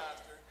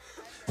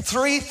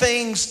 Three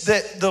things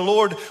that the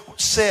Lord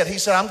said. He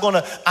said,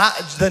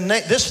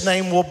 this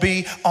name will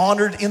be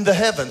honored in the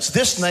heavens.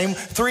 This name,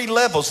 3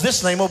 levels.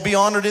 This name will be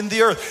honored in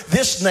the earth.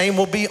 This name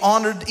will be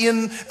honored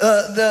in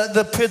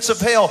the pits of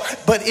hell.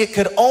 But it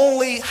could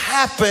only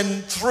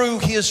happen through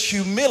his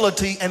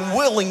humility and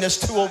willingness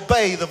to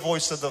obey the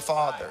voice of the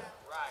Father.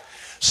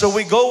 So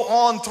we go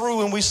on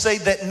through and we say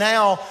that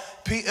now,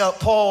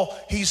 Paul,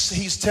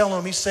 he's telling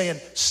them, he's saying,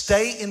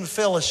 stay in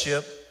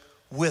fellowship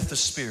with the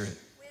Spirit.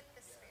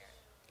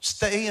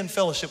 Stay in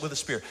fellowship with the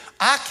Spirit.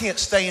 I can't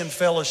stay in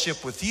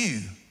fellowship with you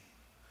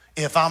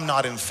if I'm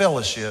not in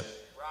fellowship.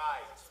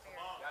 Right.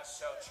 That's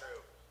so true.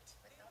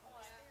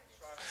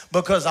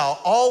 Because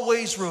I'll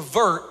always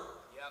revert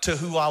to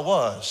who I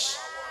was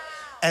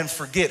and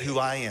forget who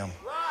I am.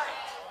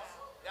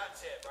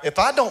 That's it. If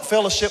I don't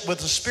fellowship with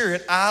the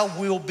Spirit, I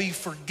will be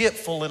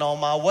forgetful in all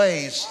my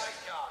ways.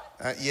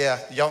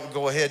 Y'all can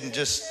go ahead and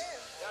just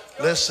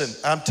listen.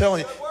 I'm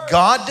telling you,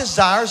 God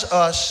desires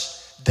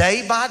us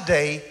day by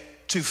day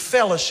to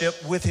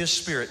fellowship with his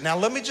Spirit. Now,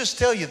 let me just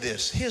tell you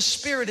this. His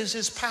Spirit is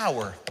his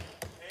power.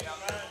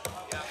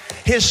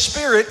 His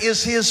Spirit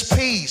is his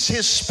peace.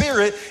 His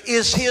Spirit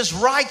is his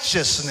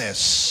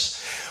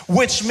righteousness,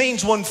 which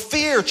means when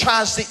fear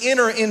tries to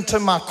enter into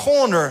my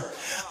corner,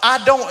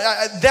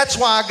 that's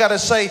why I got to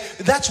say,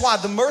 that's why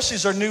the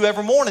mercies are new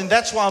every morning.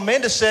 That's why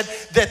Amanda said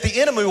that the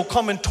enemy will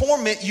come and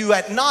torment you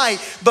at night,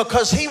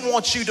 because he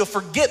wants you to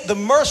forget the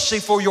mercy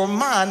for your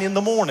mind in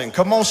the morning.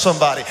 Come on,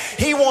 somebody.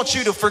 He wants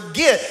you to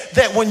forget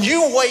that when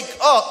you wake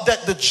up,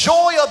 that the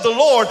joy of the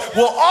Lord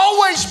will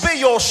always be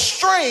your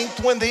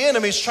strength when the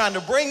enemy is trying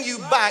to bring you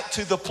back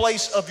to the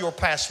place of your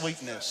past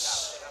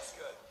weakness.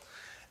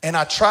 And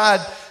I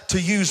tried to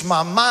use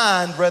my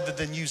mind rather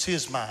than use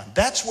his mind.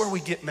 That's where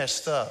we get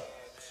messed up.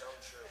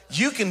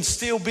 You can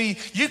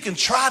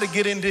try to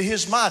get into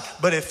his mind,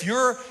 but if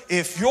your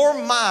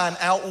mind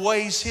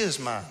outweighs his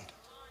mind,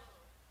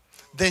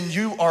 then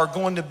you are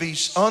going to be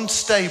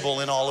unstable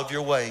in all of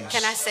your ways.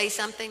 Can I say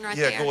something right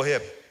there? Yeah, go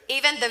ahead.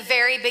 Even the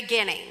very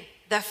beginning,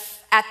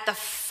 at the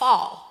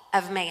fall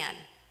of man,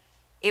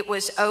 it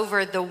was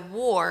over the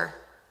war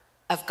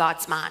of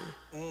God's mind.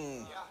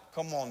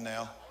 Come on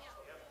now.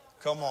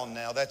 Come on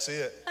now. That's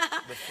it.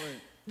 The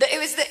fruit.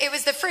 It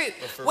was the fruit,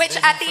 which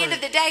at the end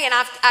of the day, and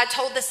I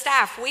told the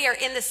staff, we are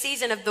in the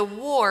season of the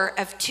war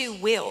of 2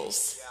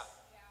 wills.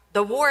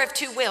 The war of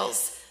 2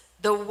 wills,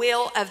 the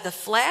will of the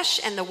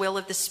flesh and the will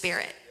of the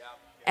Spirit.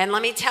 And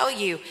let me tell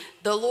you,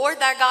 the Lord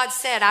thy God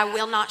said, I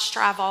will not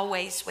strive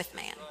always with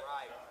man.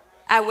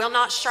 I will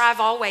not strive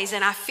always.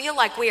 And I feel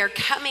like we are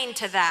coming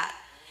to that.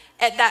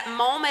 At that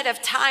moment of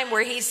time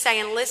where he's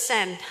saying,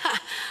 listen,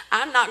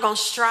 I'm not going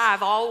to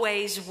strive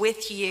always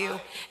with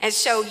you. And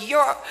so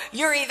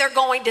you're either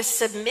going to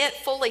submit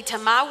fully to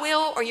my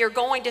will or you're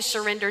going to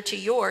surrender to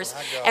yours.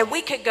 And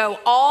we could go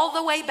all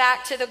the way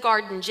back to the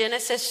garden,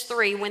 Genesis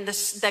 3, when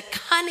the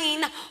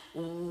cunning,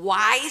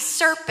 wise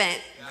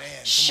serpent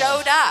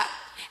showed up.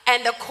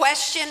 And the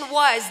question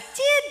was,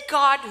 did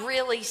God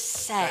really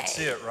say? That's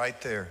it right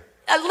there.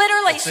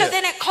 Literally, so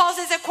then it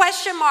causes a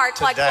question mark,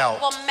 to like, doubt.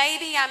 well,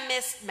 maybe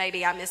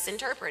I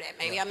misinterpreted it,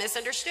 maybe I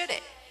misunderstood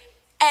it.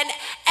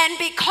 And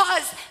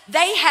because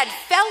they had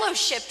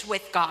fellowshiped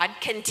with God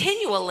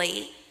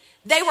continually,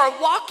 they were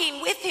walking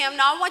with him.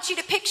 Now I want you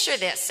to picture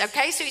this,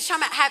 okay? So he's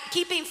talking about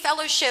keeping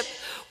fellowship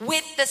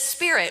with the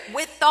Spirit,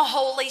 with the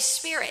Holy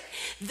Spirit.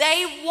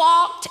 They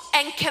walked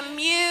and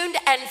communed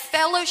and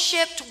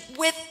fellowshiped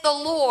with the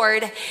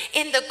Lord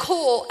in the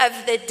cool of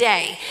the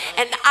day.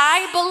 And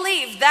I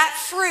believe that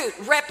fruit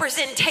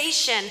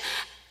representation,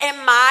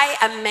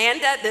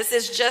 Amanda, this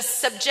is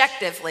just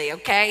subjectively,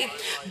 okay?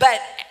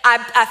 But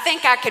I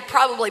think I could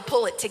probably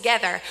pull it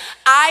together.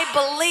 I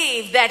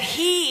believe that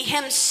he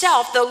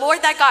himself, the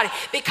Lord thy God,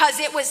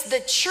 because it was the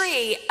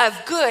tree of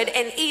good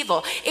and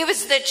evil. It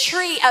was the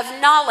tree of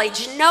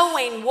knowledge,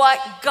 knowing what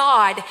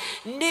God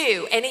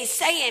knew. And he's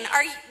saying,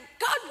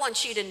 God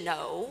wants you to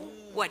know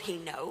what he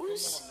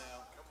knows.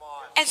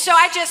 And so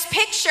I just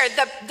picture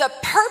the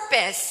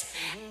purpose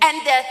and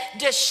the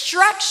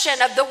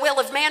destruction of the will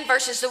of man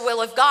versus the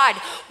will of God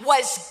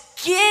was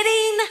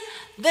getting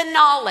the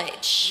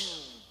knowledge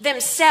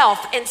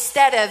themselves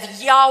instead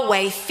of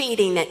Yahweh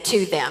feeding it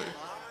to them.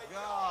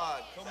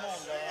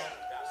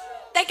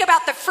 Think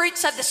about the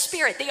fruits of the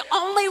Spirit. The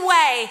only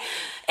way,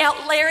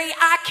 Larry,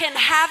 I can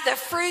have the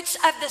fruits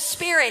of the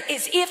Spirit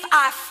is if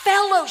I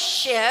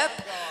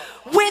fellowship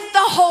with the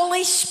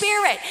Holy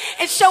Spirit.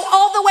 And so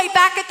all the way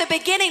back at the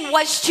beginning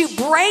was to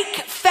break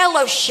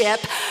fellowship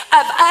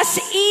of us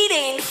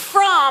eating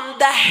from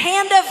the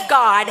hand of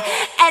God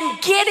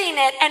and getting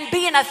it and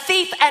being a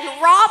thief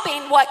and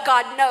robbing what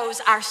God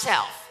knows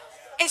ourselves.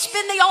 It's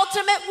been the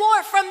ultimate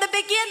war from the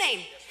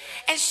beginning.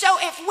 And so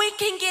if we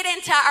can get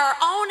into our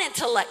own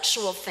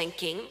intellectual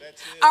thinking,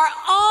 our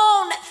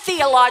own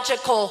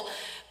theological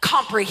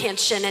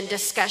comprehension and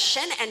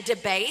discussion and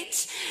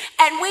debates,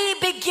 and we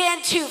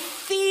begin to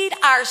feed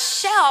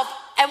ourselves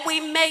and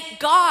we make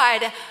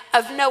God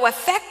of no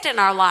effect in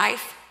our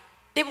life,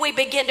 then we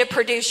begin to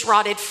produce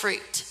rotted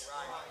fruit.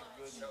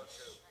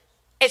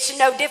 It's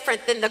no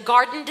different than the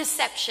garden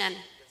deception,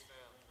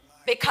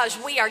 because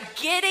we are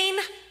getting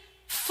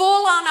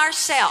full on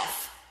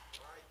ourselves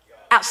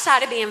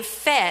outside of being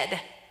fed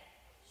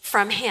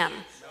from him,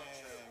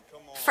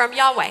 from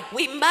Yahweh.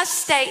 We must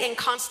stay in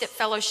constant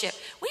fellowship.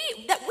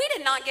 We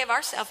did not give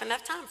ourselves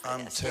enough time for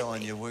I'm this.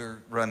 telling you, we're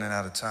running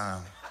out of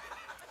time.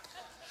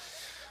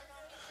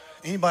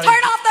 Anybody,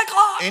 Turn off the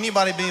clock.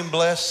 anybody being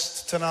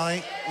blessed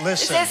tonight? Is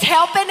Listen, this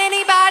helping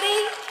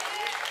anybody?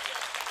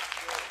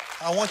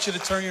 I want you to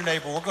turn your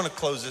neighbor. We're going to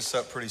close this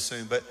up pretty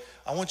soon, but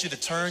I want you to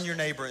turn your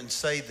neighbor and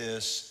say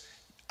this: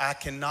 I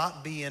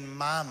cannot be in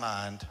my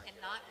mind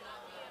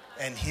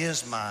and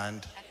his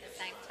mind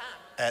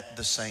at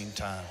the same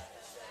time.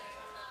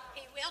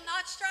 He will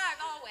not strive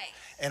always.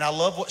 And I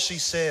love what she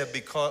said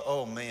because,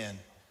 oh man,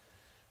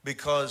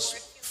 because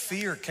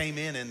fear came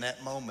in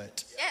that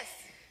moment. Yes.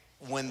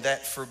 When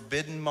that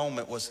forbidden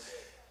moment was.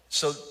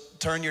 So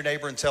turn your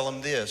neighbor and tell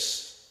him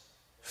this: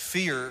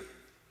 fear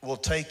will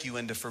take you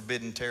into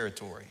forbidden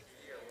territory.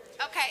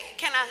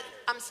 Okay,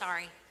 I'm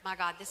sorry. My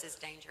God, this is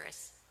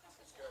dangerous.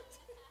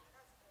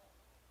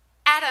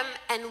 Adam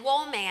and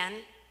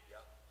woman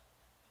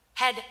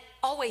had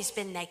always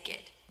been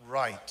naked.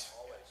 Right.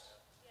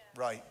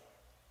 Right.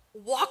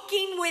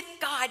 Walking with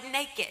God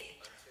naked.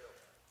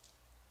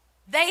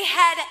 They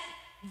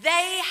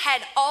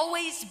had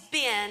always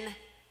been,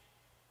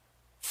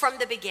 from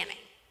the beginning,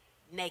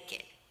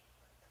 naked.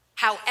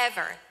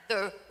 However,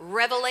 the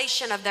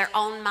revelation of their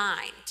own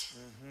mind,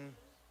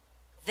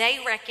 they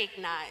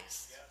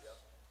recognized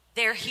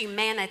their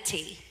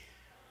humanity,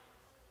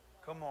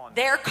 Come on.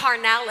 their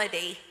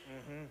carnality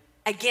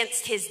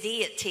against his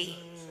deity.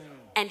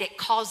 And it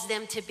caused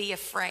them to be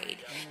afraid.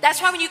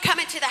 That's why when you come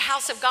into the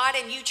house of God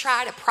and you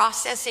try to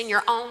process in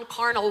your own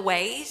carnal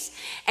ways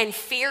and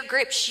fear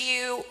grips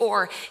you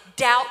or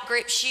doubt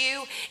grips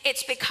you,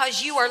 it's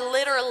because you are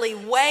literally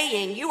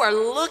weighing, you are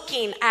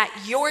looking at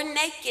your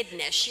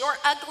nakedness, your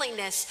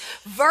ugliness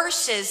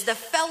versus the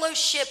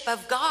fellowship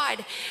of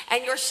God.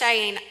 And you're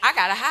saying, I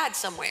got to hide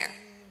somewhere.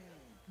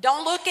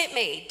 Don't look at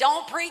me.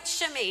 Don't preach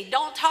to me.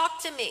 Don't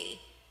talk to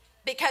me.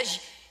 Because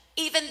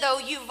even though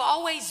you've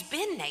always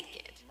been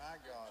naked,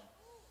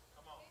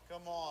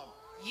 Come on.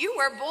 you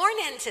were born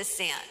into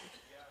sin.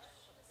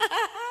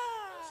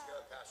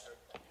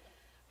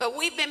 But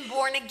we've been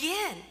born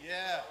again.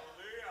 Yeah.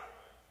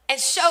 And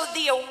so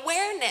the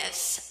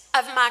awareness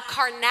of my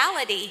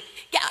carnality,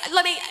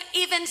 let me,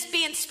 even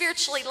being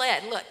spiritually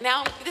led. Look,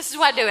 now this is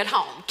what I do at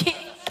home.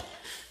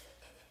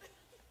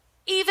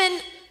 Even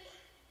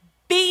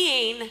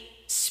being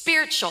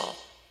spiritual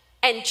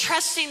and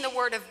trusting the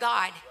word of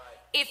God,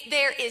 if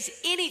there is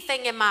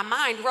anything in my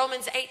mind,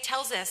 Romans 8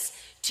 tells us,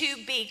 to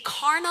be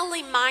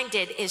carnally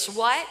minded is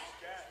what?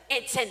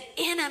 It's an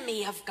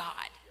enemy of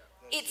God.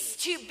 It's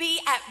to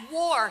be at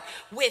war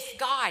with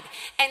God.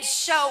 And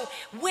so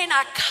when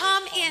I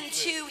come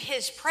into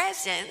his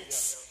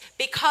presence,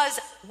 because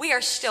we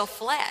are still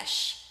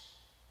flesh,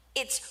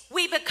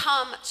 we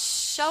become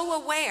so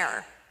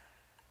aware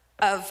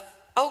of,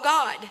 oh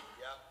God,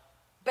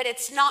 but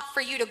it's not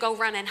for you to go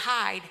run and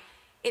hide.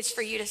 It's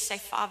for you to say,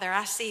 Father,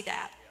 I see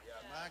that.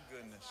 My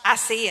goodness. I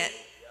see it.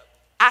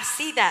 I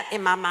see that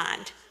in my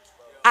mind.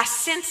 I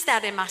sense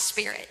that in my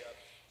spirit.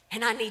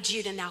 And I need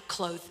you to now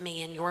clothe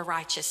me in your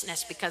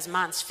righteousness because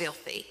mine's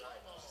filthy.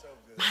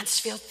 Mine's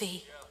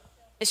filthy.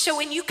 And so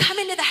when you come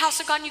into the house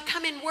of God and you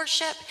come in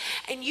worship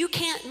and you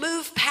can't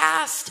move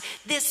past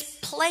this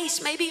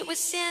place, maybe it was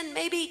sin,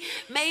 maybe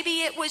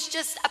it was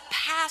just a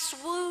past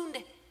wound,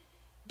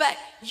 but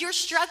you're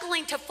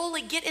struggling to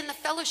fully get in the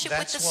fellowship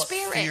with the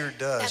Spirit. That's what fear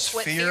does. That's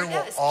what fear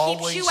will does.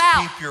 always Keeps you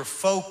out. keep your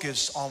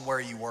focus on where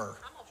you were,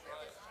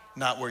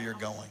 not where you're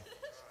going.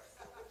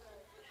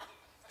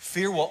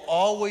 Fear will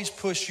always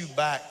push you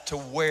back to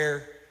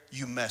where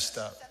you messed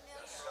up.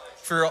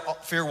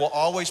 Fear will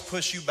always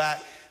push you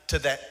back to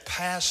that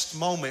past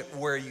moment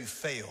where you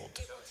failed.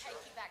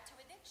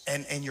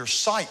 And your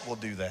sight will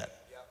do that.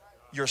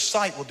 Your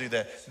sight will do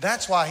that.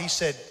 That's why he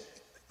said,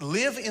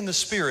 live in the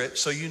Spirit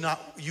so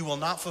you will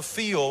not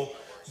fulfill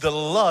the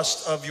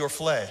lust of your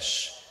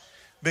flesh.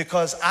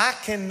 Because I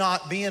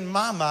cannot be in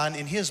my mind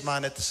and his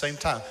mind at the same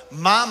time.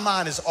 My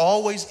mind is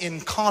always in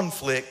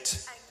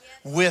conflict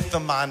with the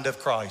mind of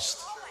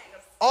Christ.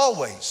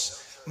 Always.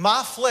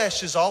 My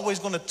flesh is always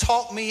going to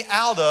talk me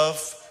out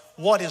of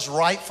what is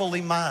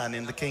rightfully mine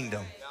in the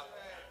kingdom.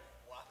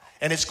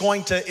 And it's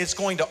going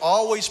to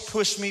always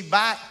push me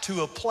back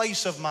to a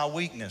place of my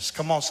weakness.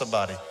 Come on,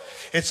 somebody.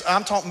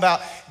 I'm talking about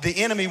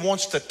the enemy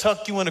wants to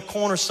tuck you in a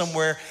corner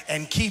somewhere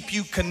and keep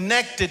you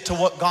connected to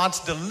what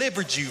God's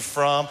delivered you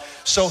from.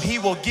 So he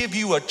will give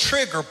you a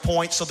trigger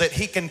point so that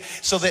he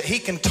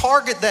can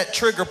target that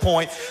trigger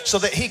point so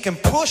that he can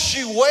push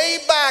you way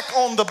back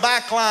on the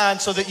back line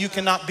so that you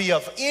cannot be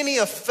of any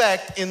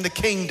effect in the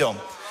kingdom.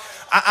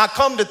 I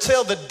come to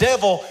tell the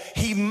devil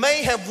he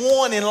may have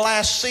won in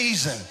last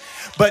season,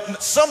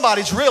 but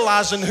somebody's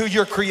realizing who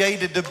you're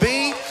created to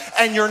be,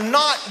 and you're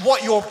not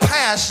what your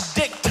past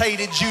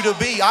dictated you to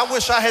be. I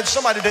wish I had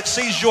somebody that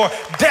sees your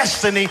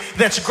destiny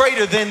that's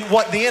greater than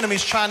what the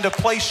enemy's trying to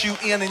place you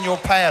in your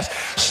past.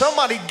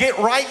 Somebody get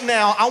right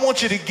now, I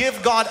want you to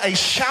give God a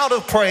shout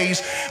of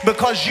praise,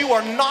 because you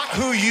are not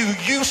who you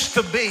used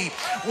to be.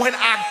 When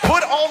I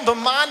put on the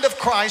mind of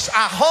Christ,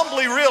 I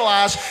humbly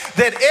realized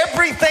that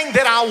everything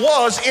that I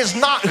was is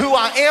not who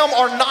I am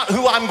or not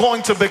who I'm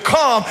going to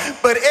become,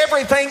 but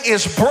everything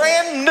is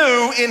brand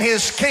new in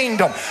His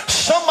kingdom.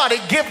 Somebody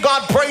give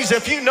God praise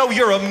if you know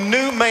you're a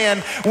new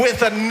man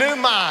with a new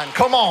mind.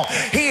 Come on.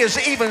 He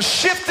is even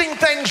shifting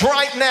things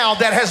right now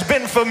that has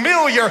been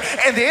familiar,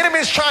 and the enemy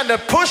is trying to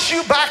push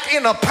you back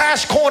in a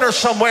past corner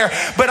somewhere.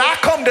 But I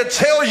come to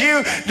tell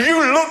you,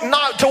 you look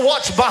not to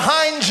what's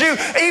behind you.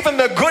 Even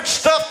the good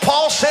stuff,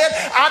 Paul said,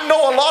 I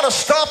know a lot of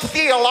stuff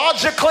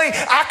theologically.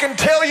 I can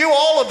tell you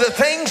all of the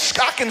things.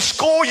 I can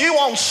school you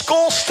on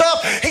school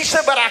stuff. He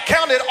said, but I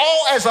count it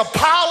all as a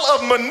pile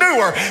of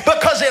manure,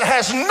 because it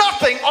has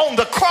nothing on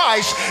the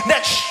Christ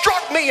that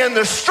struck me in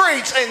the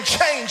streets and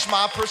changed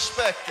my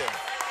perspective.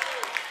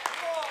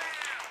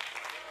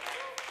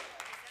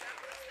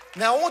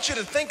 Now, I want you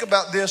to think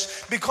about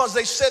this, because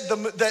they said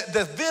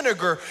the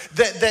vinegar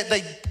that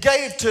they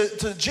gave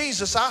to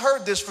Jesus, I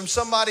heard this from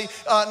somebody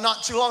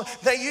not too long.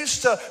 They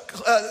used to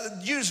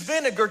use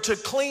vinegar to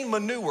clean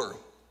manure.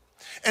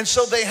 And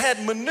so they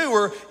had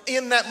manure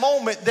in that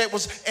moment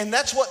and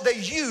that's what they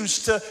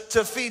used to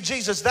feed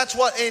Jesus. That's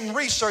what in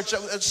research,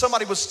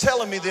 somebody was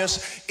telling me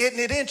this. Isn't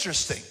it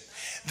interesting?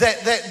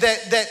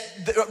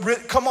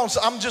 Come on,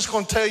 so I'm just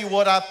going to tell you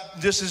what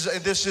this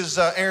is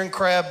Aaron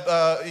Crabb,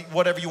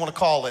 whatever you want to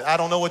call it. I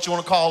don't know what you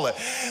want to call it.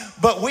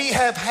 But we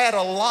have had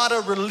a lot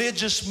of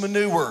religious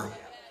manure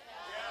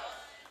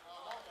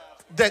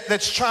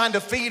that's trying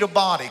to feed a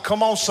body.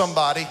 Come on,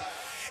 somebody.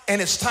 And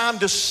it's time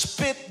to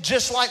spit,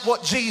 just like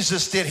what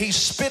Jesus did. He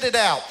spit it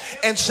out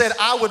and said,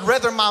 I would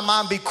rather my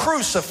mind be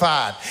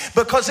crucified.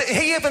 Because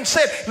he even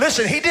said,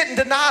 listen, he didn't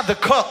deny the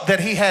cup that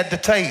he had to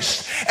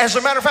taste. As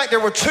a matter of fact, there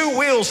were two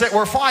wills that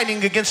were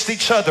fighting against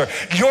each other.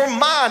 Your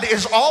mind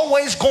is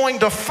always going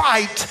to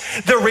fight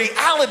the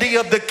reality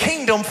of the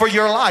kingdom for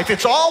your life.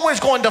 It's always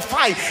going to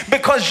fight,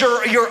 because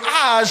your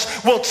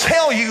eyes will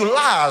tell you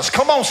lies.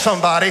 Come on,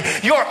 somebody.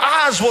 Your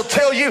eyes will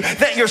tell you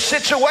that your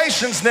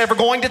situation's never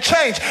going to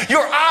change.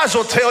 Your eyes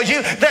will tell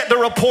you that the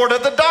report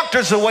of the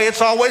doctor's the way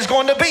it's always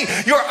going to be.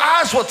 Your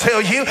eyes will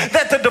tell you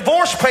that the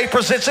divorce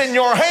papers that's in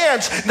your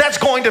hands, that's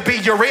going to be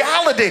your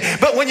reality.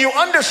 But when you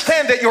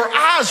understand that your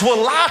eyes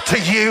will lie to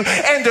you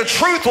and the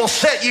truth will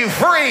set you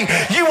free,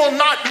 you will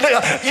not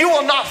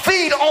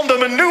feed on the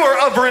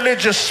manure of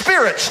religious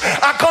spirits.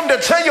 I come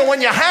to tell you, when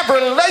you have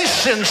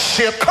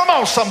relationship, come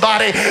on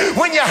somebody,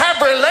 when you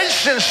have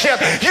relationship,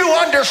 you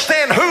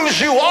understand whose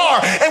you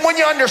are. And when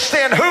you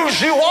understand whose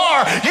you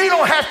are, you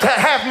don't have to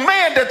have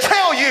man to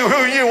tell you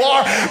who you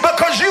are,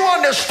 because you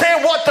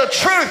understand what the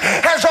truth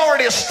has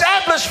already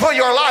established for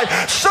your life.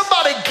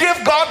 Somebody give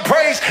God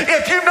praise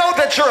if you know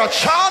that you're a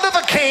child of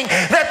a king,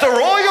 that the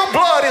royal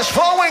blood is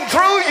flowing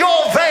through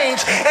your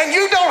veins, and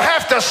you don't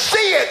have to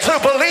see it to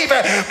believe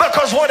it,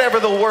 because whatever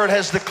the word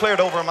has declared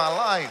over my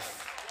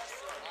life,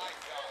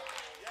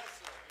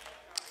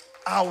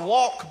 I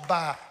walk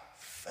by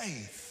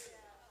faith,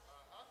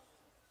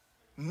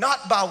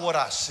 not by what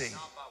I see.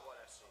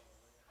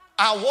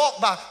 I walk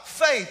by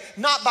faith,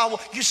 not by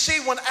what. You see,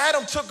 when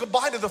Adam took a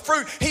bite of the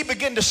fruit, he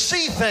began to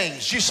see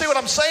things. You see what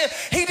I'm saying?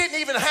 He didn't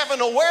even have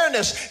an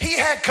awareness. He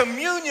had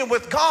communion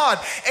with God.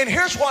 And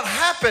here's what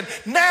happened.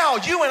 Now,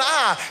 you and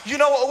I, you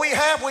know what we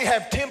have? We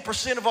have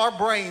 10% of our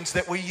brains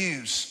that we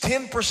use.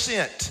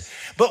 10%.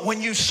 But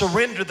when you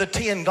surrender the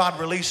 10, God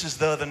releases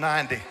the other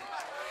 90.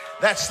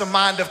 That's the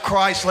mind of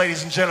Christ,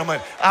 ladies and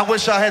gentlemen. I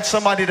wish I had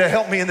somebody to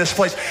help me in this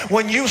place.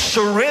 When you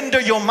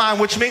surrender your mind,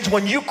 which means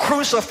when you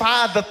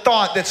crucify the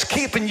thought that's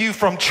keeping you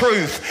from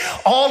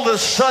truth, all of a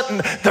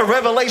sudden the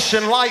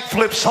revelation light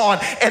flips on.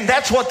 And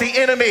that's what the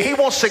enemy, he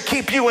wants to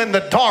keep you in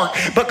the dark,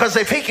 because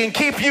if he can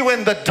keep you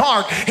in the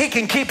dark, he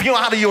can keep you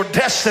out of your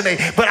destiny.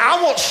 But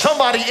I want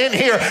somebody in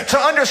here to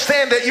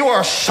understand that you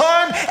are a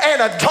son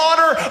and a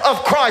daughter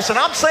of Christ. And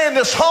I'm saying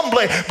this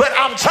humbly, but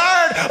I'm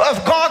tired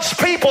of God's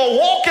people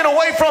walking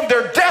away from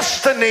their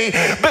destiny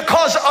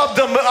because of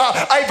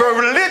a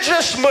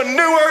religious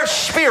manure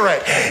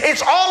spirit.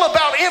 It's all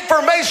about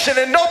information,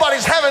 and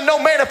nobody's having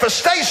no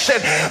manifestation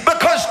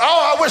because,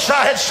 I wish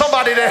I had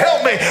somebody to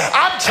help me.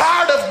 I'm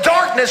tired of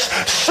darkness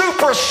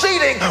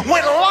superseding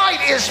when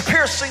light is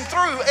piercing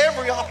through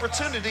every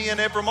opportunity in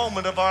every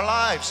moment of our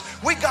lives.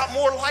 We got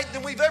more light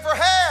than we've ever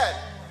had.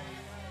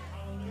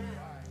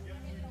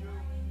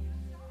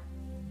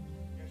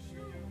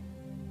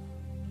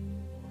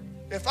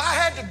 If I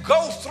had to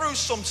go through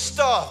some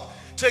stuff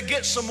to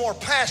get some more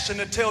passion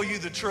to tell you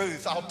the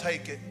truth, I'll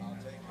take it.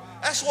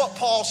 That's what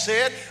Paul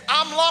said.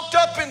 I'm locked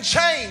up in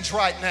chains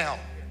right now.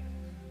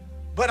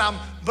 But I'm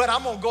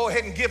going to go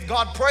ahead and give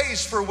God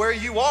praise for where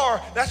you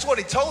are. That's what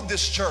he told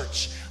this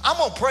church. I'm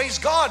going to praise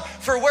God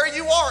for where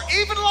you are,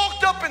 even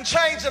locked up in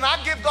chains, and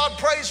I give God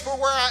praise for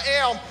where I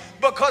am,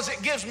 because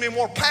it gives me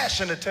more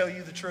passion to tell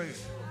you the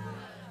truth.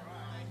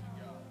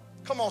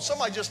 Come on,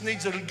 somebody just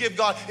needs to give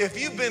God. If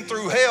you've been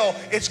through hell,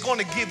 it's going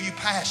to give you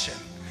passion.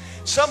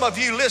 Some of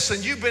you,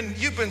 listen, you've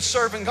been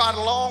serving God a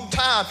long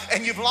time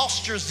and you've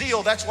lost your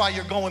zeal. That's why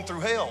you're going through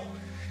hell.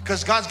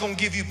 Because God's going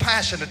to give you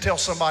passion to tell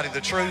somebody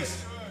the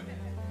truth.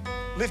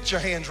 Lift your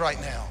hands right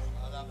now.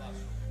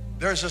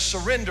 There's a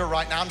surrender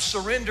right now. I'm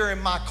surrendering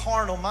my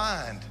carnal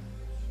mind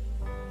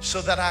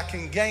so that I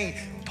can gain.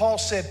 Paul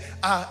said,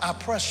 I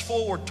press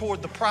forward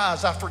toward the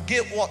prize. I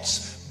forget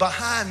what's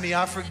behind me.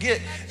 I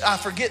forget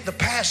the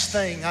past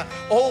thing.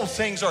 Old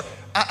things are,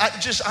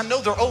 I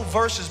know they're old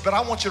verses, but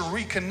I want you to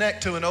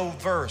reconnect to an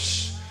old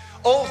verse.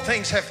 Old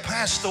things have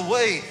passed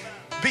away.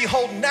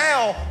 Behold,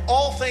 now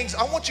all things,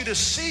 I want you to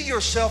see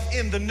yourself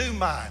in the new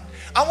mind.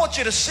 I want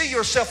you to see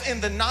yourself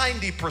in the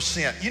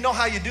 90%. You know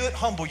how you do it?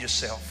 Humble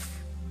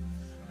yourself.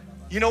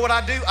 You know what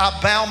I do? I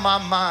bow my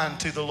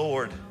mind to the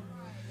Lord.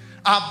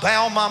 I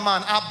bow my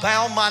mind. I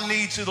bow my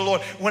knee to the Lord.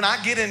 When I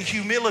get in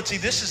humility,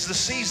 this is the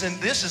season.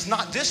 This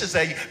is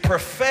a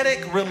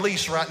prophetic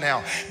release right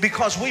now,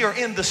 because we are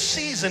in the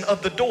season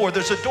of the door.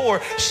 There's a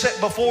door set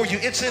before you.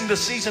 It's in the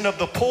season of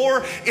the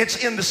poor.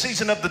 It's in the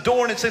season of the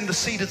door, and it's in the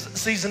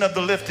season of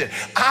the lifted.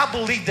 I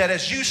believe that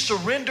as you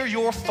surrender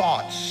your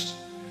thoughts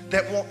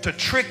that want to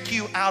trick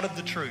you out of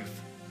the truth,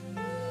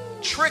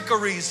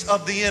 trickeries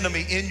of the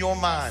enemy in your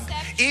mind.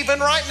 Even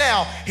right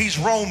now, he's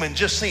roaming,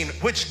 just seeing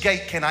which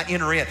gate can I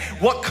enter in?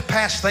 What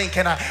past thing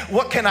can I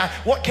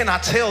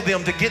tell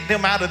them to get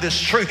them out of this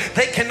truth?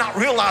 They cannot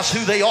realize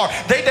who they are.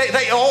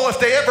 If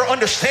they ever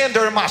understand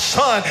they're my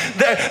son,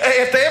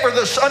 if they ever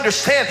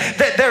understand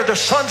that they're the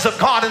sons of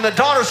God and the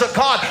daughters of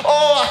God,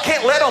 I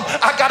can't let them.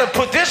 I got to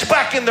put this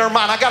back in their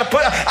mind. I got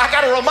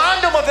to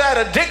remind them of that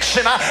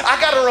addiction. I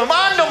got to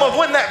remind them of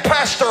when that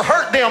pastor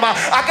hurt them.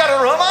 I got to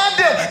remind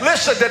them,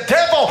 listen, the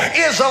devil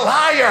is a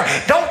liar.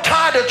 Don't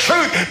tie to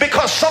truth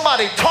because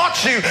somebody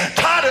taught you.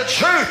 Tie to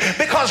truth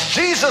because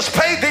Jesus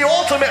paid the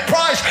ultimate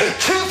price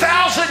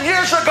 2,000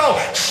 years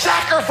ago.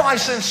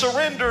 Sacrificed and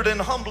surrendered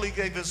and humbly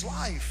gave his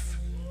life.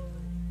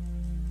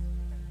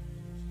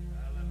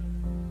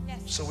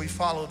 So we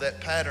follow that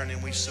pattern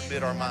and we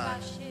submit our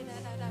mind.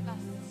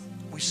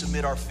 We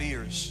submit our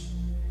fears.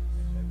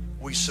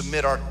 We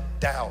submit our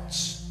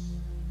doubts.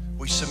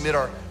 We submit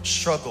our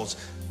struggles.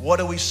 What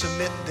do we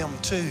submit them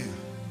to?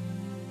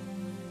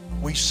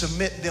 We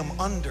submit them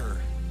under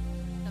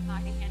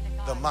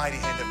the mighty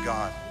hand of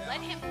God.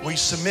 We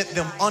submit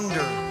them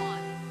under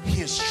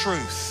his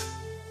truth.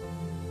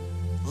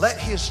 Let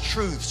his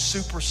truth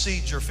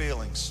supersede your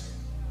feelings.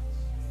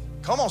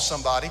 Come on,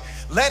 somebody.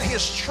 Let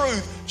his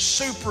truth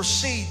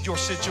supersede your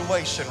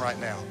situation right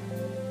now.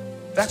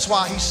 That's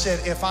why he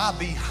said, if I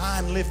be high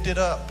and lifted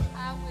up,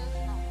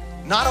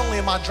 not only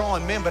am I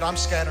drawing men, but I'm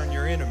scattering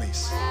your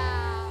enemies.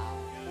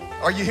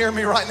 Are you hearing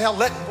me right now?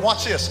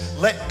 Watch this.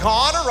 Let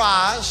God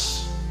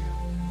arise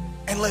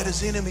and let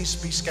his enemies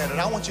be scattered.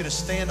 I want you to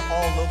stand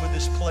all over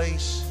this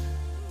place.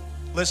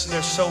 Listen,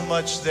 there's so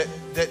much that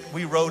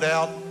we wrote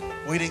out,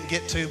 we didn't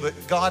get to, but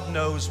God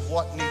knows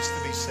what needs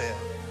to be said.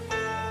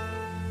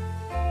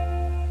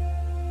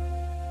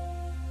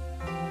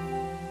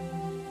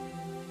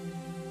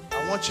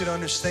 I want you to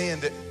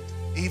understand that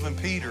even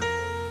Peter,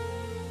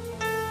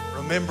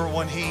 remember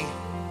when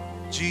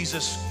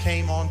Jesus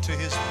came onto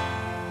his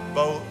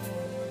boat,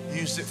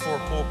 used it for a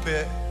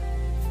pulpit,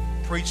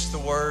 preached the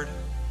word,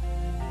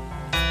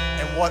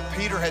 and what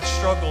Peter had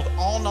struggled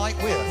all night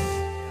with,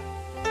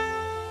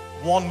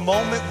 one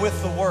moment with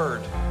the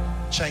word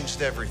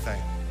changed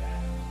everything.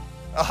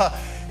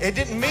 It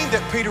didn't mean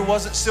that Peter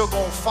wasn't still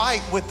going to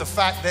fight with the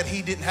fact that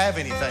he didn't have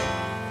anything.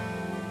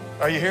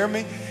 Are you hearing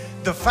me?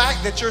 The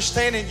fact that you're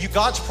standing,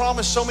 God's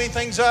promised so many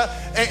things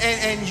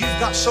and you've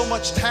got so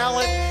much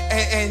talent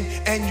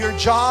and your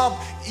job,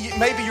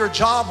 maybe your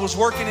job was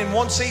working in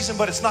one season,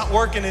 but it's not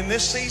working in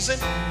this season.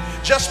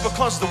 Just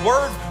because the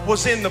word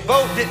was in the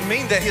boat didn't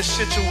mean that his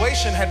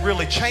situation had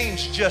really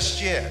changed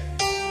just yet.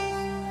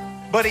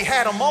 But he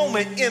had a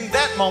moment. In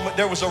that moment,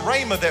 there was a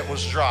rhema that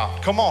was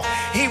dropped. Come on.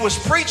 He was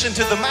preaching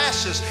to the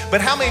masses.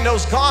 But how many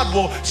knows God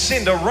will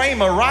send a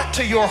rhema right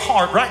to your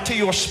heart, right to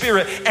your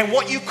spirit? And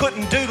what you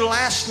couldn't do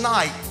last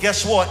night,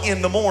 guess what?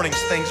 In the mornings,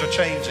 things are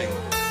changing.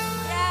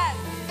 Yes.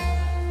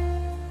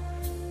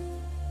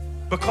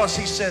 Because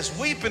he says,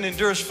 weeping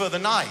endures for the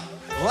night.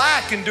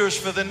 Lack endures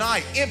for the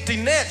night. Empty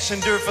nets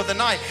endure for the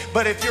night.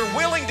 But if you're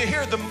willing to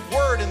hear the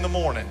word in the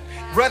morning,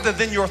 rather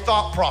than your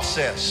thought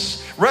process,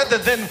 rather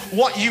than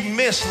what you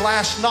missed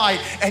last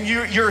night, and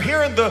you're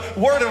hearing the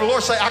word of the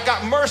Lord say, I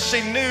got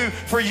mercy new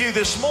for you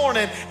this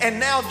morning, and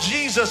now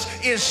Jesus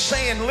is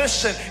saying,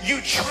 listen,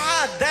 you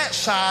tried that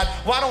side,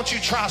 why don't you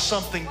try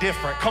something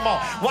different? Come on.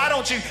 Why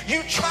don't you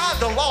tried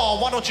the law,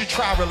 why don't you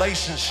try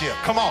relationship?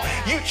 Come on.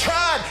 You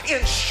tried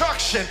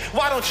instruction,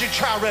 why don't you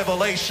try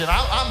revelation?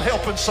 I'm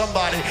helping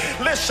somebody.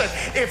 Listen,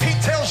 if he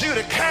tells you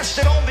to cast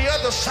it on the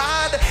other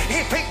side,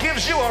 if he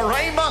gives you a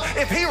rhema,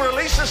 if he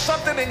releases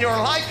something in your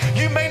life,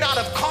 you may not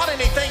have caught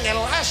anything in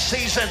last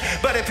season,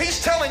 but if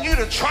he's telling you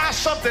to try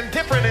something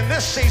different in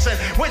this season,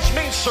 which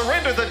means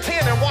surrender the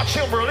 10 and watch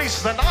him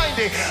release the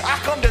 90, I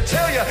come to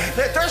tell you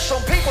that there's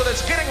some people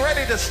that's getting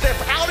ready to step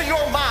out of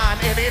your mind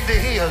and into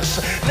his.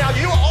 Now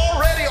you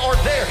already are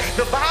there.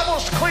 The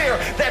Bible's clear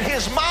that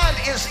his mind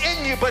is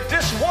in you, but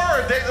this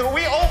word that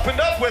we opened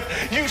up with,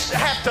 you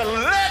have to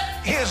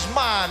let his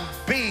mind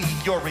be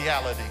your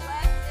reality.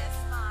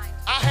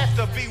 I have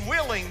to be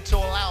willing to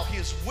allow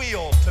his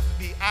will to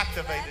be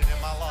activated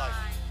in my life.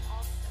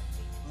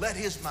 Let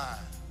his mind.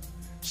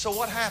 So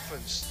what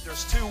happens?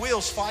 There's two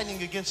wills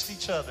fighting against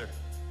each other.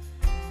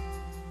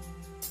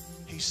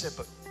 He said,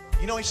 but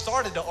you know, he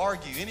started to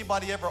argue.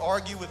 Anybody ever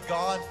argue with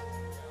God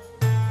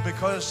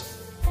because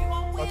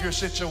of your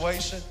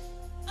situation?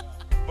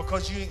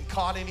 Because you ain't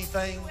caught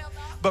anything?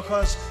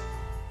 Because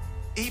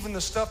even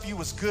the stuff you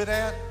was good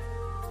at,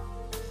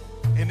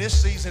 in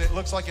this season, it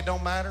looks like it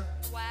don't matter?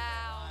 Wow.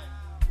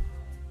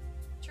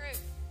 True.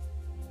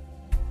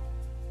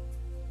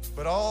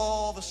 But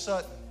all of a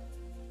sudden,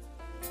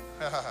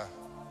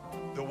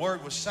 the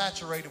word was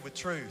saturated with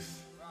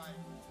truth.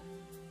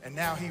 And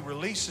now he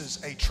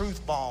releases a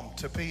truth bomb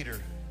to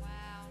Peter. Wow.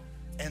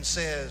 And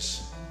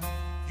says,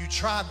 you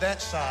tried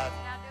that side.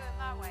 Now do it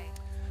my way.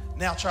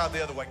 Now try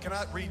the other way. Can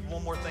I read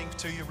one more thing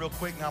to you real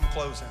quick and I'm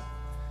closing?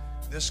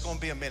 This is going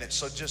to be a minute,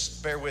 so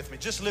just bear with me.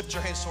 Just lift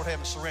your hands toward heaven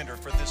and surrender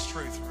for this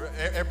truth.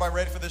 Everybody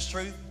ready for this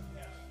truth?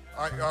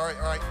 All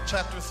right.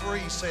 Chapter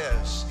 3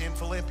 says in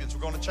Philippians,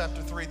 we're going to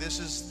chapter 3. This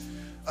is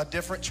a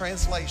different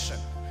translation.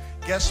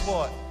 Guess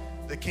what?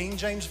 The King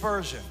James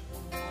Version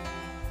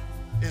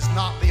is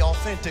not the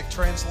authentic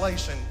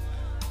translation.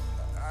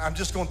 I'm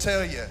just going to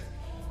tell you.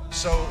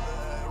 So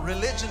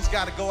religion's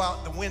got to go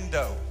out the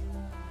window.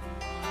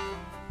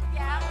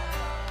 Yeah.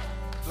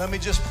 Let me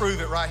just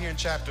prove it right here in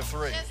chapter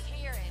 3. Just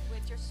hear it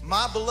with your spirit.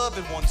 My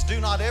beloved ones, do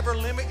not ever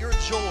limit your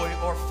joy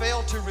or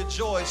fail to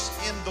rejoice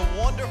in the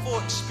wonderful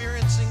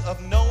experiencing of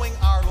knowing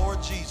our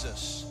Lord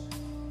Jesus.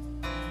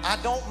 I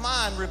don't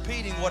mind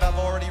repeating what I've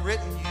already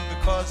written you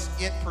because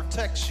it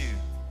protects you.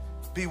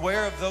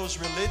 Beware of those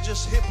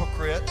religious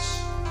hypocrites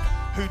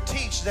who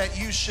teach that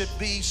you should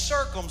be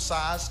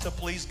circumcised to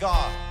please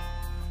God.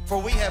 For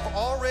we have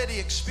already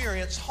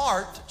experienced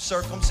heart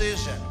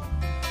circumcision,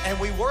 and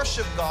we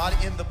worship God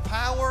in the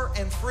power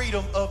and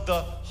freedom of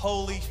the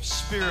Holy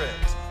Spirit,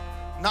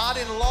 not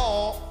in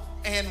law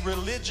and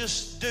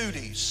religious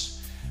duties.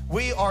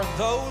 We are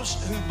those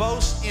who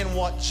boast in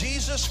what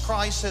Jesus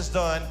Christ has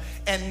done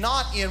and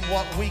not in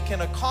what we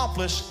can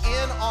accomplish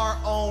in our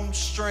own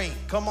strength.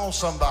 Come on,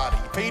 somebody.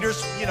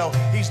 Peter's,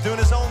 he's doing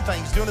his own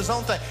thing. He's doing his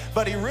own thing.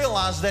 But he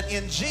realized that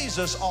in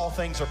Jesus, all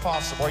things are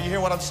possible. Are you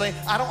hearing what I'm saying?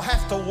 I don't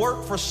have to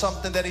work for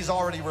something that he's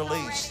already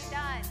released.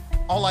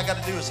 All I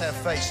got to do is have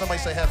faith. Somebody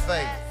say, have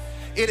faith.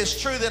 It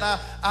is true that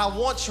I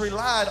once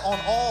relied on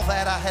all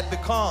that I had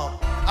become.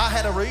 I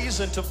had a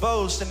reason to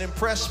boast and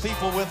impress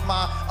people with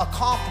my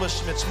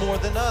accomplishments more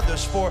than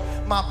others, for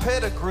my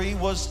pedigree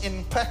was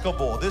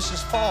impeccable. This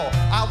is Paul.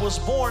 I was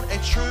born a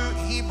true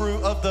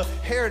Hebrew of the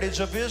heritage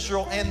of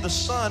Israel and the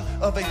son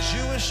of a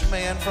Jewish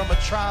man from a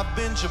tribe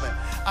Benjamin.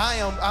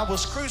 I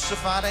was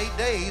crucified 8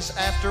 days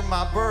after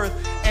my birth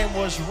and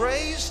was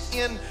raised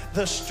in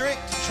the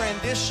strict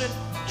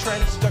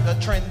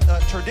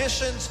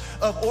traditions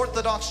of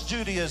Orthodox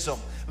Judaism,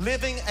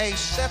 living a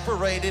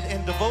separated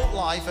and devout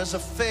life as a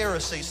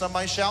Pharisee.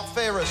 Somebody shout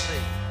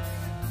Pharisee.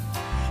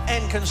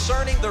 And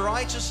concerning the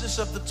righteousness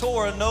of the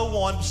Torah, no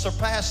one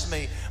surpassed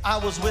me. I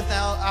was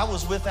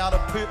without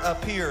a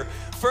peer.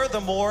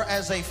 Furthermore,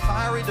 as a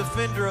fiery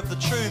defender of the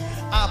truth,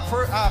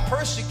 I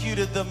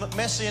persecuted the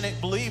Messianic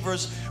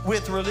believers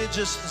with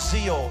religious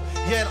zeal.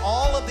 Yet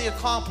all of the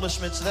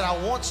accomplishments that I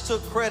once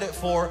took credit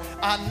for,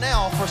 I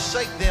now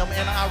forsake them,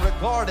 and I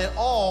regard it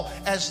all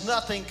as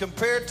nothing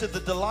compared to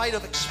the delight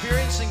of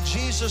experiencing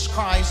Jesus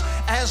Christ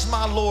as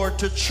my Lord.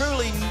 To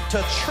truly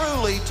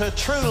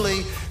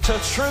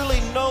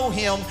know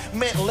Him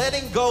meant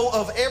letting go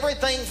of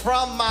everything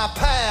from my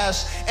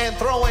past and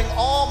throwing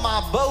all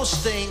my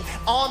boasting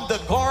on the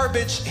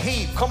garbage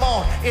heap. Come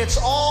on, it's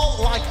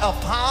all like a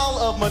pile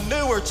of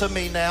manure to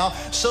me now,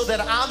 so that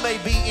I may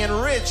be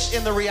enriched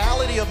in the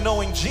reality of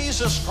knowing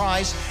Jesus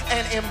Christ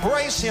and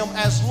embrace Him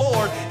as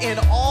Lord in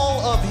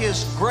all of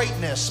His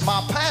greatness.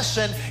 My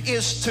passion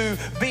is to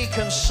be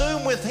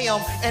consumed with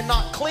Him and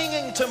not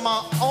clinging to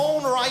my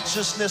own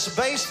righteousness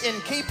based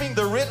in keeping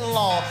the written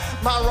law.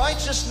 My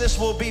righteousness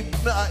will be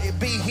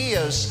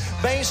His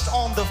based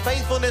on the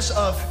faithfulness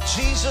of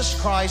Jesus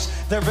Christ,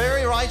 the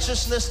very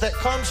righteousness that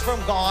comes from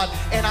God.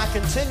 And I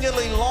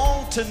continually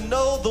long to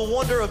know the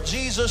wonder of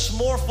Jesus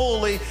more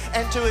fully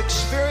and to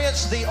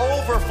experience the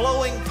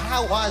overflowing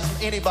power. Why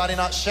is anybody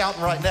not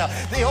shouting right now?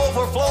 The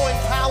overflowing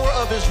power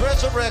of His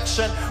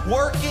resurrection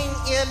working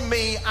in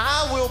me.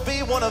 I will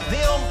be one of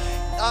them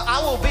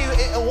I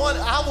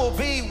will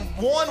be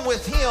one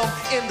with him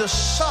in the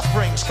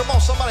sufferings. Come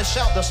on, somebody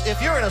shout this.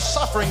 If you're in a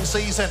suffering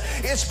season,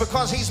 it's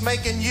because he's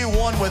making you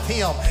one with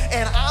him.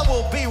 And I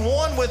will be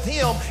one with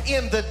him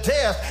in the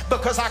death,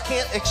 because I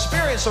can't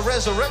experience a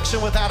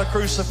resurrection without a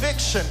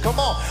crucifixion. Come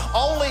on.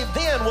 Only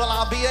then will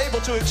I be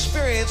able to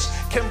experience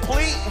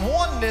complete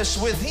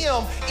oneness with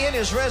him in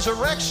his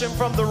resurrection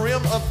from the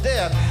realm of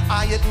death.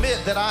 I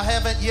admit that I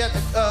haven't yet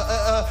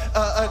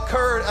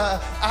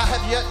I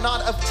have yet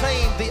not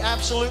obtained the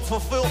absolute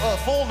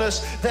fullness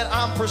that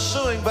I'm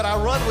pursuing, but I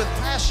run with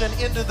passion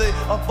into the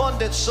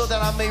abundance so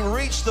that I may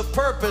reach the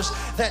purpose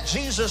that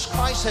Jesus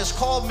Christ has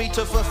called me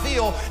to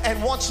fulfill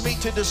and wants me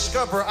to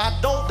discover. I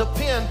don't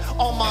depend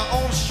on my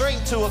own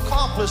strength to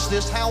accomplish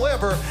this.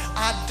 However,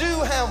 I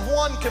do have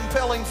one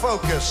compelling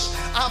focus.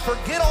 I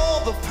forget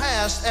all the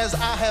past as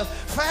I have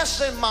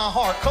fastened my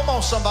heart. Come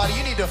on, somebody,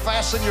 you need to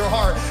fasten your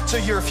heart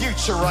to your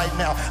future right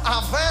now.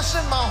 I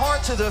fasten my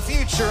heart to the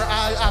future.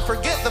 I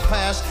forget the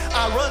past.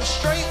 I run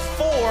straight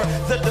for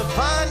the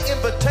divine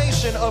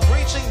invitation of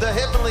reaching the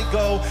heavenly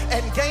goal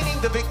and gaining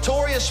the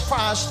victorious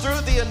prize through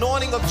the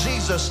anointing of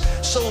Jesus.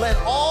 So let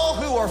all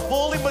who are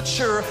fully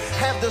mature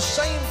have the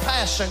same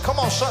passion. Come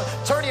on, son,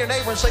 turn to your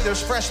neighbor and say,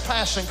 there's fresh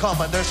passion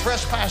coming. There's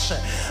fresh passion.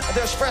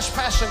 There's fresh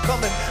passion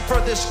coming for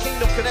this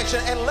kingdom connection.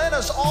 And let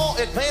us all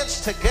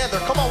advance together.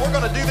 Come on, we're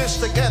going to do this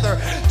together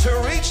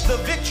to reach the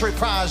victory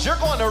prize. You're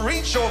going to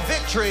reach your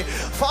victory.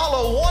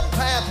 Follow one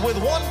path with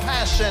one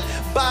passion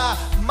by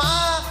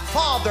my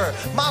Father.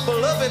 My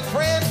beloved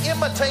friend,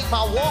 imitate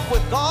my walk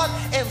with God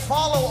and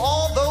follow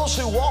all those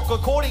who walk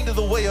according to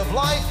the way of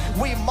life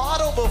we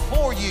model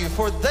before you,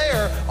 for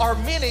there are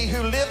many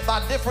who live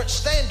by different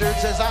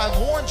standards, as I've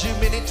warned you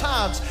many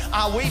times.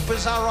 I weep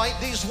as I write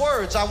these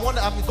words. I'm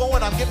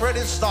getting ready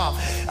to stop.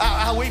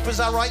 I weep as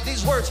I write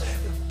these words.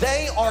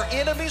 They are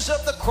enemies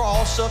of the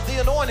cross of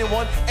the Anointed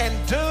One, and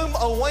doom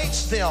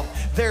awaits them.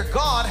 Their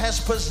God has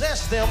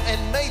possessed them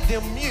and made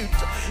them mute.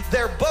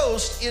 Their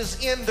boast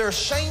is in their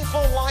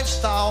shameful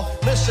lifestyle,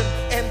 listen,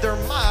 and their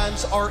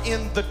minds are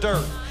in the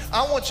dirt.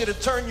 I want you to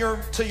turn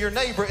to your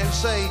neighbor and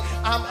say,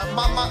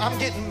 I'm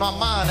getting my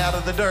mind out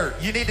of the dirt.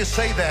 You need to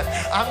say that.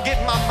 I'm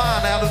getting my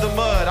mind out of the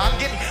mud. I'm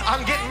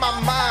getting my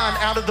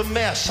mind out of the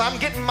mess. I'm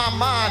getting my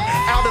mind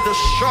out of the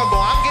struggle.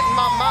 I'm getting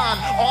my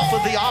mind off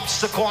of the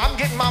obstacle. I'm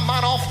getting my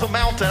mind off the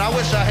mountain. I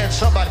wish I had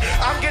somebody.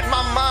 I'm getting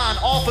my mind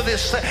off of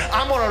this thing.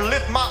 I'm going to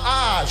lift my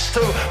eyes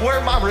to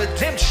where my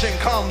redemption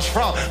comes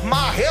from.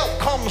 My help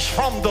comes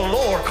from the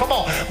Lord. Come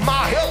on.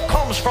 My help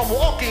comes from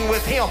walking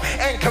with him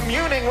and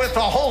communing with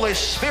the Holy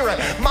Spirit.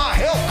 My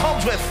help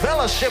comes with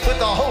fellowship with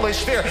the Holy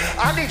Spirit.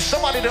 I need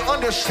somebody to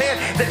understand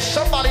that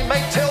somebody may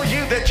tell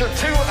you that you're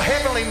too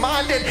heavenly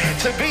minded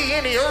to be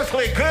any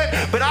earthly good,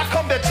 but I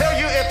come to tell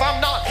you, if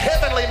I'm not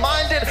heavenly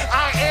minded,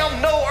 I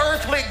am no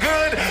earthly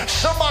good.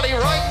 Somebody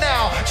right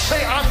now say,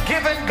 I'm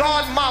giving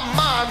God my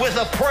mind with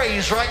a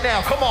praise right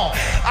now. Come on.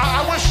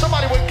 I wish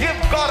somebody would give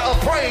God a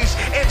praise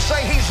and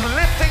say, he's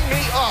lifting me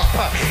up.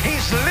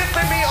 He's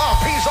lifting me up.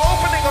 He's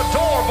opening a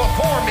door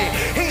before me.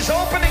 He's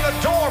opening a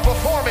door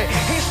before me.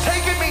 He's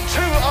taking me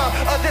to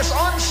this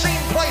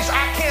unseen place.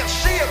 I can't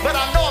see it, but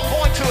I know I'm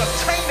going to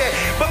obtain it,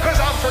 because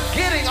I'm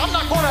forgetting. I'm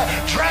not going to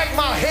drag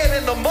my head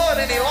in the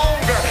mud any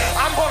longer.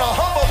 I'm going to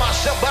humble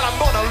myself, but I'm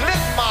going to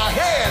lift my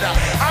head.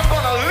 I'm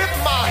going to lift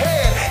my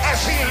head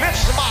as he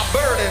lifts my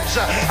burdens.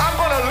 I'm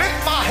going to lift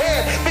my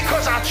head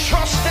because I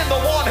trust in the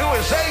one who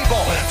is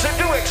able to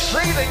do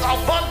exceeding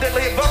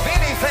abundantly above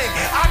anything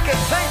I can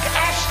think,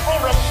 ask,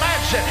 or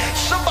imagine.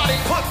 Somebody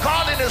put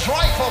God in his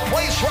rightful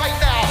place right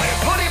now.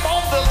 Put him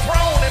on the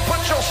throne and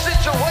put your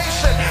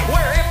situation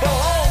where it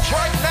belongs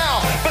right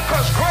now,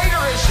 because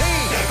greater is he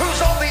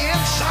who's on the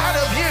inside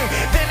of you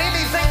than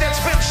anything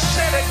that's been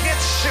said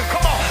against you.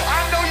 Come on,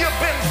 I know you've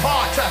been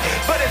fought,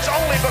 but it's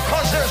only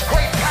because there's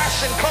great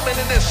passion coming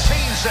in this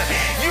season.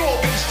 You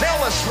will be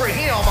zealous for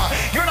him.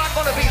 You're not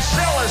going to be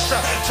zealous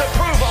to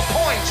prove a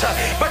point,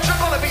 but you're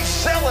going to be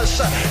zealous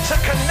to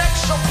connect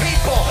some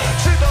people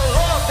to the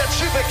love that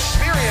you've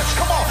experienced.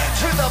 Come on,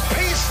 to the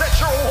peace that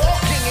you're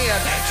walking in,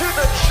 to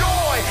the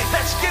joy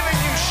that's giving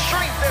you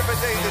strength every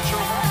day that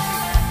you're walking.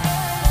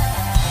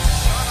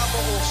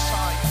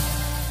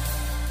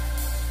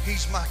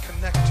 He's my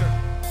connector.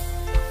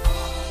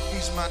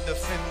 He's my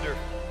defender.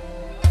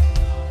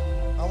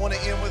 I want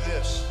to end with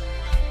this.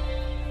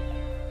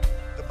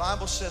 The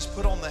Bible says,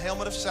 put on the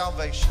helmet of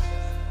salvation,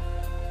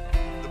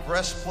 the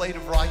breastplate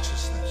of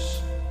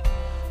righteousness,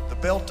 the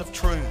belt of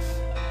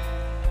truth.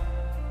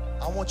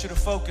 I want you to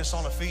focus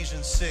on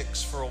Ephesians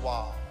 6 for a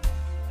while.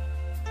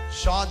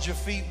 Shod your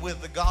feet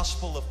with the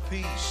gospel of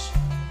peace.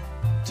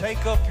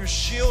 Take up your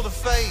shield of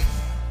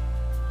faith.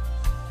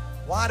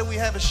 Why do we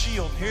have a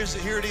shield? Here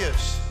it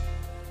is.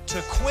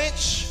 To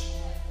quench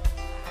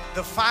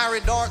the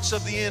fiery darts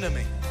of the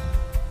enemy.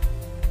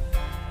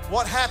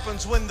 What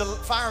happens when the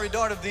fiery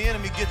dart of the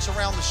enemy gets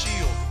around the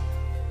shield?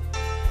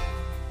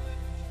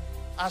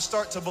 I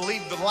start to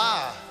believe the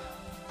lie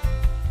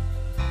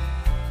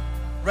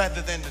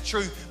rather than the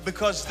truth,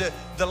 because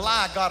the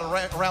lie got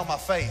around my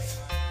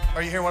faith.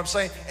 Are you hearing what I'm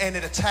saying? And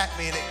it attacked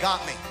me and it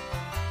got me.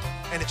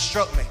 And it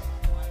struck me.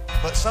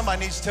 But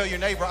somebody needs to tell your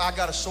neighbor, I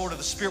got a sword of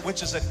the Spirit,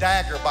 which is a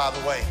dagger, by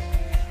the way.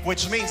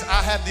 Which means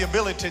I have the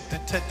ability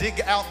to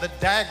dig out the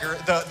dagger,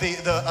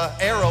 the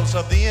arrows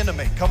of the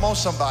enemy. Come on,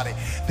 somebody.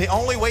 The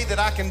only way that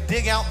I can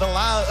dig out the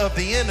lie of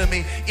the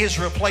enemy is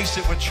replace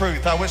it with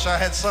truth. I wish I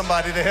had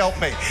somebody to help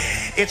me.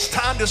 It's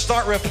time to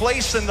start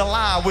replacing the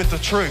lie with the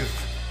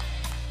truth.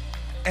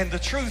 And the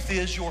truth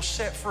is you're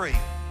set free.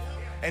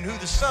 And who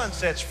the Son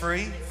sets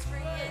free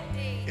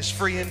is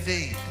free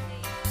indeed.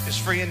 Is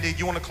free indeed.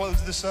 You want to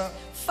close this up?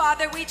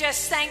 Father, we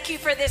just thank you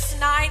for this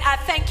night. I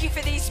thank you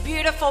for these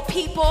beautiful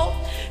people.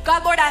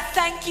 God, Lord, I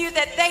thank you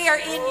that they are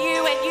in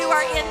you and you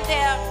are in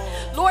them.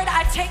 Lord,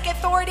 I take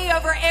authority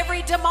over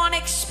every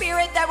demonic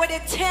spirit that would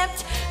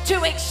attempt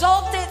to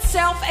exalt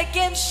itself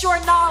against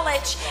your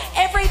knowledge.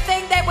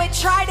 Everything that would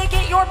try to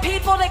get your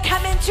people to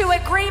come into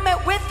agreement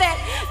with it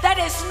that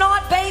is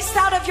not based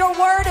out of your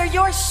word or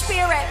your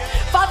spirit.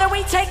 Father,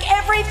 we take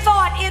every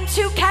thought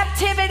into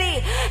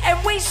captivity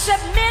and we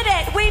submit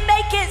it. We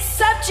make it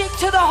subject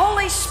to the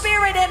Holy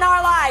Spirit in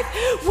our life.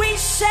 We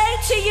say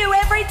to you,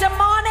 every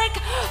demonic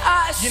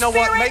you know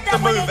what? Make the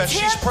move as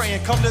she's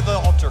praying. Come to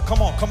the altar.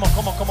 Come on, come on,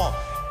 come on, come on.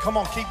 Come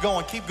on, keep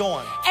going, keep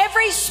going.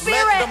 Every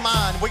spirit let the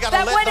mind, we gotta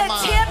that let would the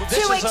mind. attempt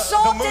This to is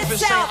exalt the move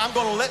is itself. saying, I'm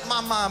gonna let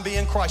my mind be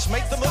in Christ.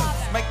 Make the move,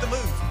 make the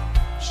move.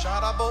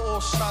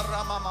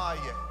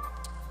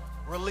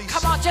 Release.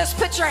 Come on, just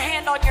put your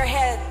hand on your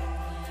head.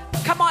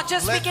 Come on,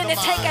 just begin to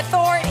take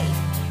authority.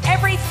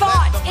 Every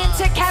thought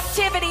into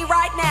captivity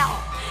right now.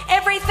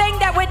 Everything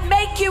that would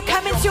make you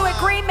come into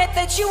agreement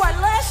that you are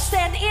less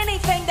than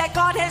anything that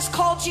God has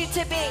called you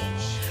to be.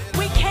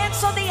 We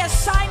cancel the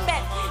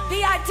assignment,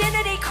 the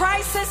identity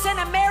crisis in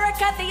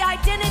America, the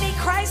identity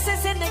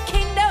crisis in the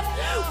kingdom.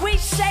 We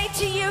say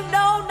to you,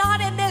 no,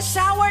 not in this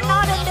hour,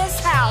 not in this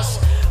house.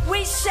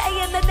 We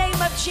say in the name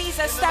of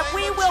Jesus that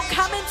we will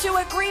come into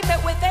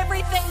agreement with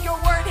everything your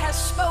word has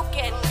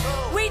spoken.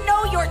 We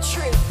know your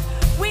truth.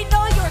 We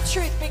know your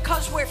truth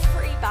because we're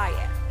free by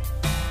it.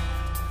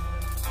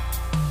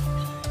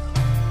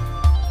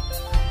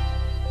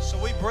 So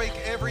we break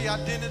every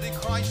identity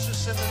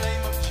crisis in the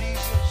name of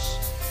Jesus.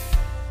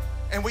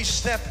 And we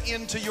step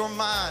into your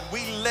mind.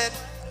 We let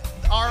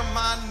our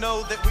mind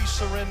know that we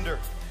surrender.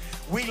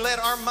 We let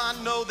our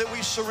mind know that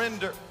we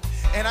surrender.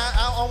 And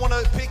I want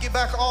to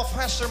piggyback off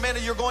Pastor Manny.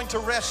 You're going to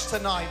rest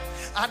tonight.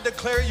 I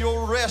declare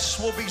your rest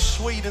will be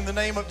sweet in the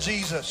name of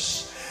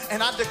Jesus.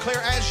 And I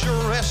declare as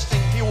you're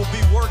resting, He will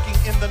be working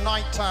in the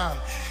nighttime.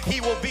 He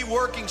will be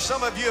working.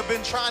 Some of you have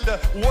been trying to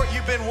work.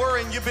 You've been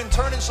worrying. You've been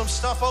turning some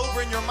stuff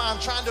over in your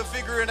mind, trying to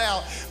figure it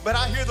out. But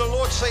I hear the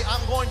Lord say,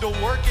 I'm going to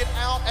work it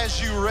out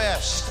as you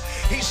rest.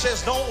 He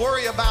says, don't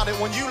worry about it.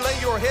 When you lay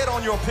your head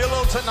on your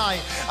pillow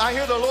tonight, I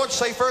hear the Lord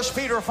say, 1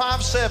 Peter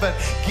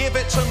 5:7, give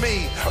it to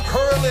me.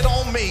 Hurl it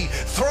on me.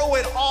 Throw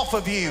it off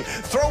of you.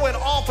 Throw it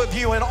off of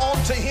you and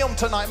onto Him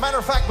tonight. Matter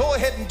of fact, go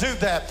ahead and do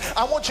that.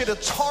 I want you to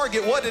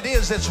target what it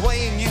is that's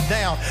weighing you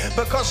down,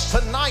 because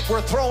tonight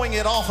we're throwing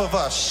it off of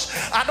us.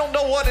 I don't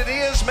know what it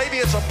is. Maybe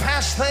it's a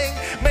past thing.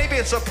 Maybe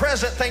it's a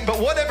present thing. But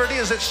whatever it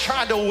is that's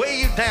trying to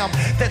weigh you down,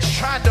 that's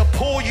trying to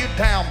pull you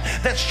down,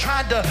 that's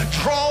trying to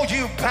draw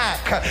you back,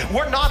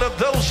 we're not of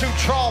those who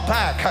draw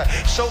back.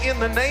 So in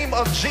the name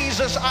of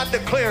Jesus, I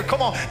declare,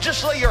 come on,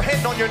 just lay your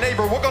hand on your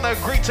neighbor. We're going to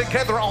agree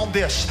together on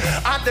this.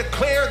 I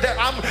declare that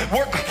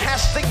we're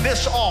casting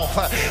this off.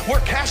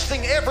 We're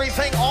casting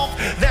everything off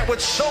that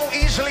would so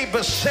easily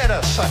beset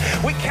us.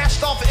 We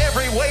cast off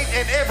every weight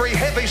and every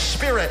heavy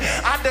spirit.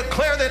 I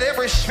declare that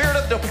every spirit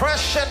of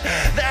depression,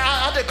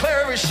 I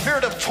declare every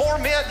spirit of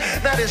torment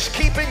that is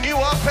keeping you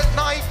up at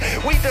night,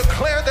 we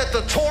declare that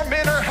the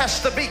tormentor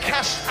has to be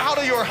cast out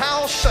of your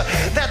house,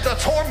 that the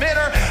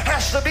tormentor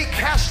has to be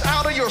cast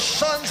out of your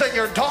sons and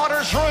your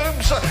daughters'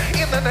 rooms.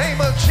 In the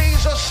name of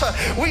Jesus,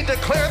 we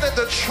declare that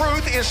the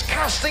truth is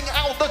casting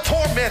out the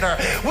tormentor.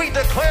 We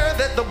declare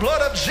that the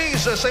blood of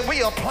Jesus, and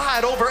we apply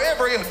it over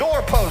every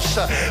doorpost.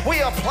 We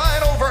apply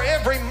it over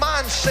every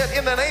mindset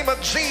in the name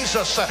of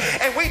Jesus.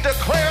 And we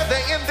declare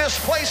that in this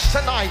place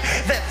tonight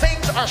that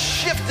things are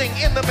shifting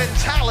in the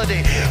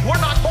mentality.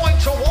 We're not going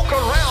to walk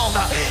around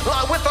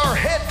with our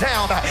head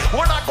down.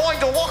 We're not going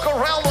to walk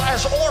around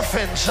as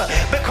orphans,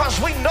 because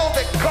we know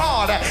that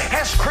God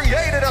has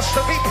created us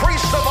to be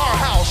priests of our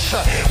house.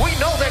 We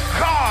know that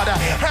God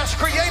has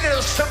created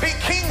us to be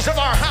kings of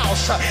our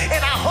house.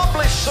 And I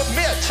humbly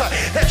submit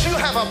that you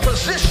have a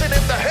position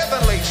in the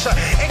heavenlies,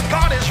 and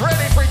God is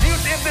ready for you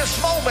in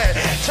this moment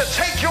to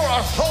take your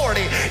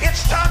authority.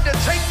 It's time to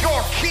take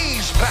your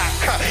keys back.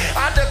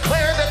 I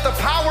declare that the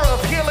power of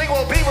healing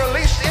will be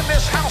released in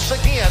this house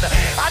again.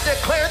 I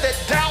declare that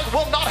doubt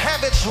will not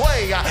have its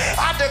way.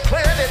 I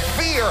declare that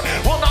fear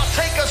will not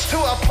take us to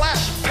a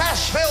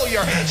past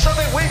failure so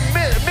that we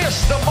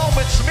miss the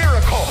moment's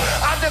miracle.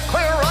 I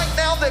declare right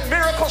now that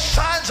miracle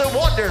signs and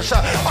wonders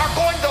are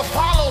going to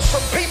follow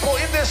some people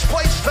in this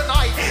place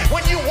tonight.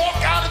 When you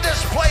walk out of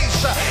this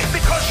place,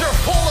 because you're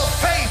full of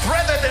faith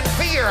rather than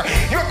fear,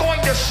 you're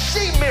going to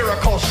see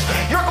miracles.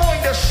 You're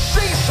going to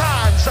see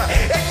signs,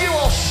 and you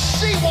will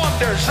see wonders.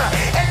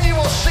 and you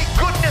will see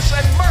goodness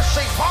and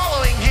mercy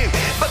following you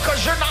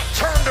because you're not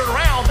turned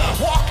around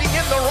walking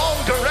in the wrong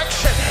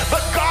direction,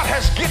 but God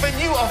has given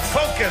you a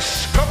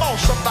focus. Come on,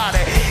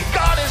 somebody.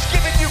 God has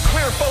given you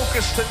clear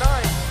focus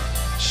tonight.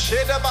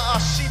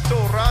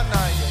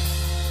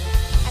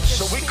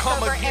 So we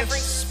come against every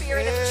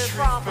spirit of every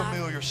trauma,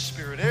 familiar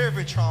spirit,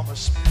 every trauma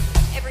spirit.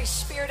 every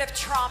spirit of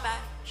trauma,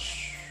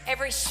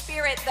 every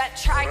spirit that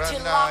tried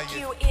to lock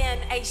you in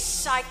a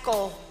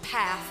cycle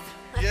path.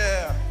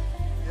 Yeah.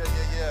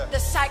 The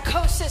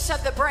psychosis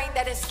of the brain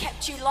that has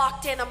kept you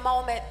locked in a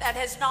moment, that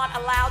has not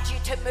allowed you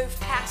to move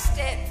past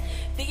it.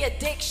 The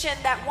addiction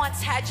that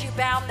once had you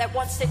bound, that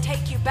wants to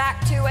take you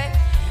back to it.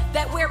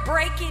 That we're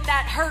breaking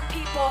that hurt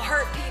people.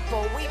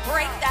 We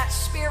break that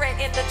spirit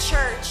in the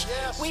church.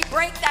 We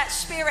break that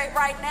spirit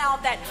right now,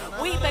 that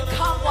we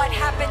become what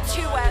happened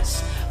to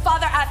us.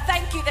 Father, I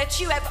thank you that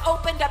you have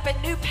opened up a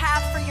new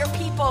path for your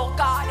people,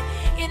 God,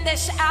 in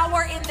this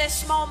hour, in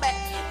this moment,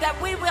 that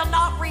we will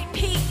not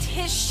repeat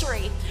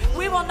history.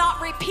 We will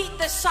not repeat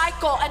the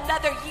cycle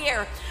another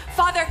year.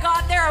 Father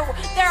God, there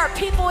are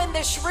people in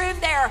this room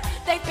there.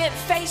 They've been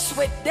faced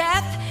with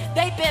death.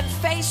 They've been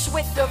faced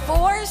with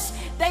divorce.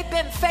 They've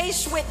been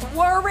faced with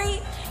worry.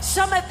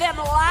 Some of them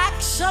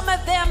lack. Some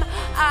of them,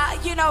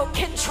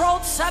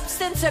 controlled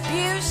substance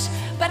abuse.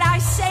 But I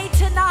say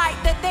tonight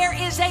that there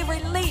is a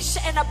release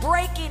and a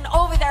breaking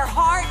over their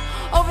heart,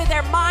 over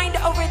their mind,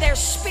 over their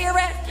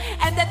spirit,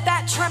 and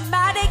that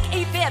traumatic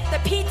event, the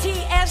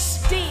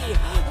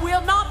PTSD,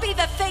 will not be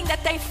the thing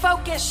that they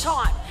focus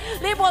on.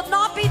 It will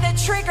not be the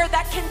trigger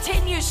that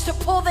continues to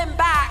pull them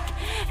back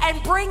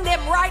and bring them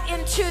right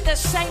into the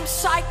same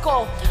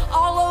cycle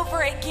all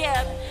over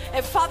again.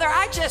 And Father,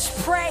 I just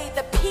pray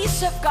the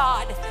peace of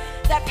God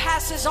that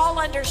passes all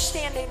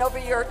understanding over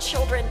your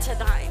children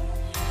tonight.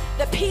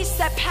 The peace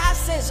that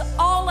passes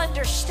all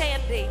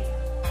understanding.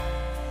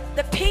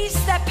 The peace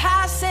that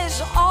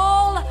passes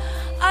all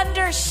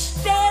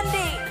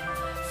understanding.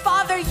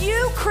 Father,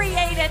 you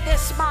created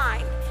this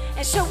mind.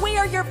 And so we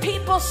are your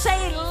people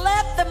saying,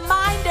 let the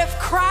mind of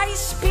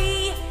Christ be